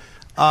said.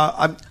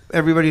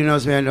 Everybody who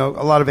knows me, I know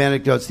a lot of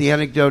anecdotes. The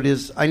anecdote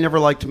is I never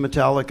liked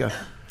Metallica.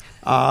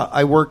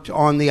 I worked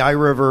on the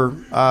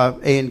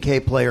iRiver A&K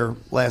player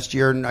last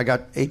year, and I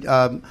got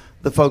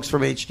the folks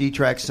from HD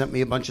Tracks sent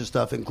me a bunch of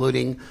stuff,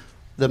 including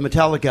the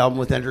Metallica album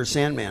with Enter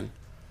Sandman.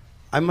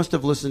 I must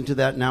have listened to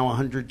that now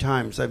 100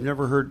 times. I've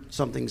never heard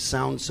something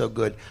sound so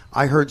good.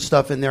 I heard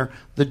stuff in there.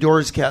 The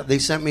Doors they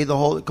sent me the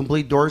whole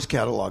complete Doors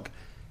catalog.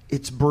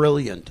 It's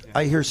brilliant. Yeah.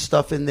 I hear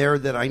stuff in there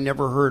that I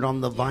never heard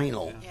on the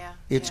vinyl. Yeah.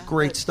 It's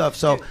great stuff.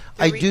 So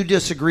I do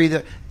disagree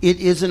that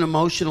it is an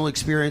emotional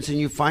experience, and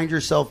you find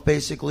yourself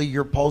basically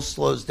your pulse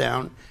slows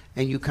down,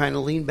 and you kind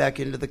of lean back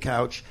into the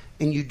couch,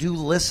 and you do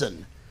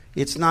listen.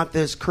 It's not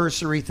this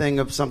cursory thing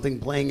of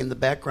something playing in the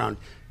background.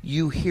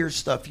 You hear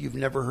stuff you've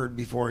never heard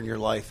before in your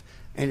life,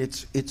 and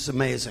it's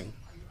amazing.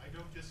 I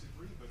don't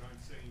disagree, but I'm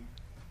saying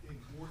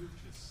in order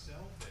to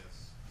sell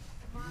this,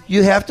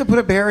 you have to put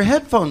a pair of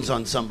headphones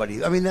on somebody.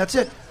 That's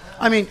it.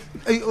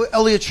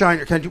 Elliot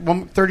Shiner, can I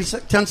do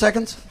 10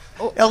 seconds?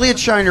 Oh. Elliot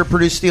Shiner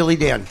produced Steely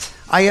Dan.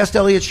 I asked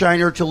Elliot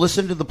Shiner to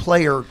listen to the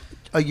player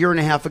a year and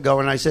a half ago,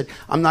 and I said,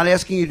 I'm not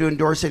asking you to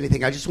endorse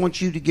anything. I just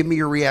want you to give me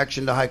your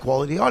reaction to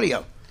high-quality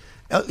audio.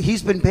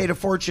 He's been paid a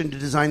fortune to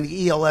design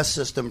the ELS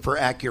system for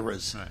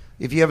Acuras. Right.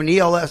 If you have an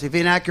ELS, if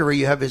you're in Acura,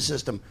 you have his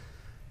system.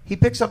 He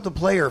picks up the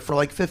player for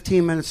like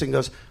 15 minutes and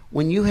goes,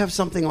 when you have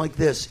something like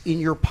this in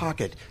your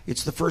pocket,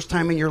 it's the first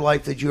time in your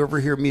life that you ever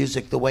hear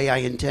music the way I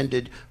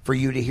intended for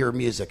you to hear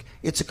music.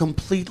 It's a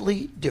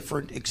completely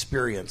different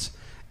experience.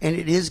 And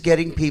it is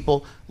getting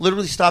people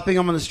literally stopping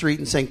them on the street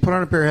and saying, put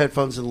on a pair of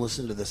headphones and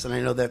listen to this. And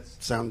I know that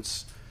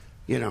sounds,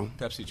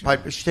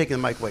 Piper, she's taking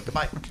the mic away.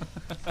 Goodbye.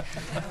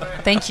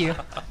 Thank you.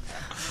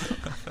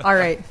 All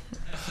right.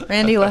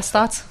 Randy, last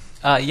thoughts?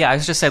 Yeah, I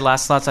was just say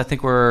last thoughts. I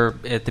think we're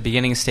at the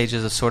beginning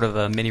stages of sort of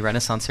a mini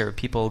renaissance here.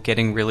 People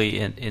getting really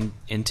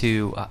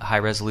into high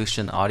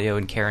resolution audio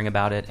and caring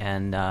about it,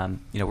 and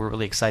we're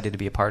really excited to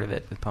be a part of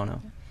it with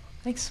Pono.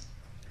 Thanks.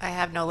 I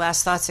have no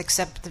last thoughts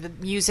except the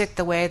music,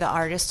 the way the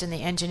artist and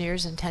the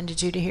engineers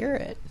intended you to hear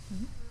it.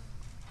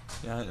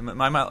 Yeah,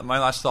 my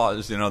last thought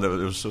is, there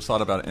was a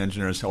thought about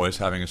engineers always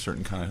having a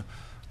certain kind of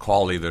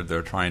quality that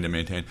they're trying to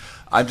maintain.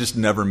 I've just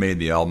never made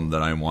the album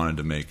that I wanted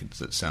to make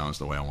that sounds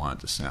the way I want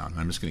it to sound.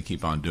 I'm just going to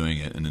keep on doing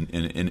it,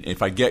 and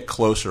if I get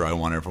closer, I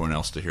want everyone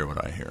else to hear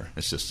what I hear.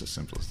 It's just as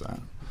simple as that.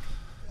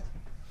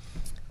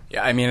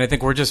 Yeah, I mean, I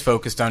think we're just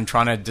focused on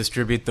trying to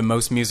distribute the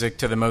most music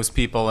to the most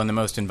people in the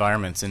most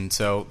environments, and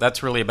so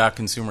that's really about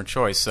consumer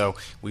choice. So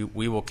we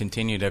will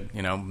continue to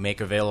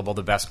make available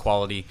the best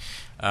quality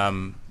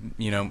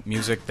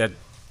music that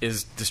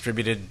is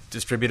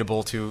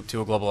distributable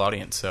to a global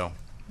audience. So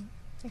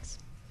thanks.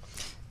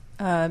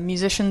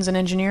 Musicians and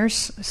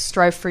engineers,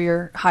 strive for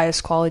your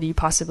highest quality you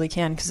possibly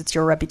can, because it's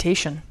your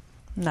reputation,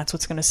 and that's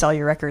what's going to sell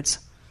your records.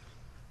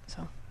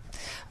 So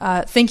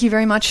thank you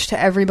very much to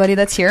everybody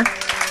that's here.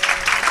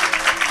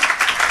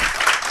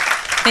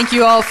 Thank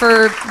you all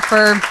for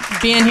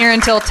being here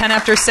until 10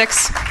 after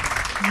 6.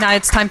 Now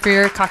it's time for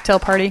your cocktail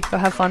party. Go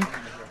have fun.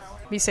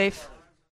 Be safe.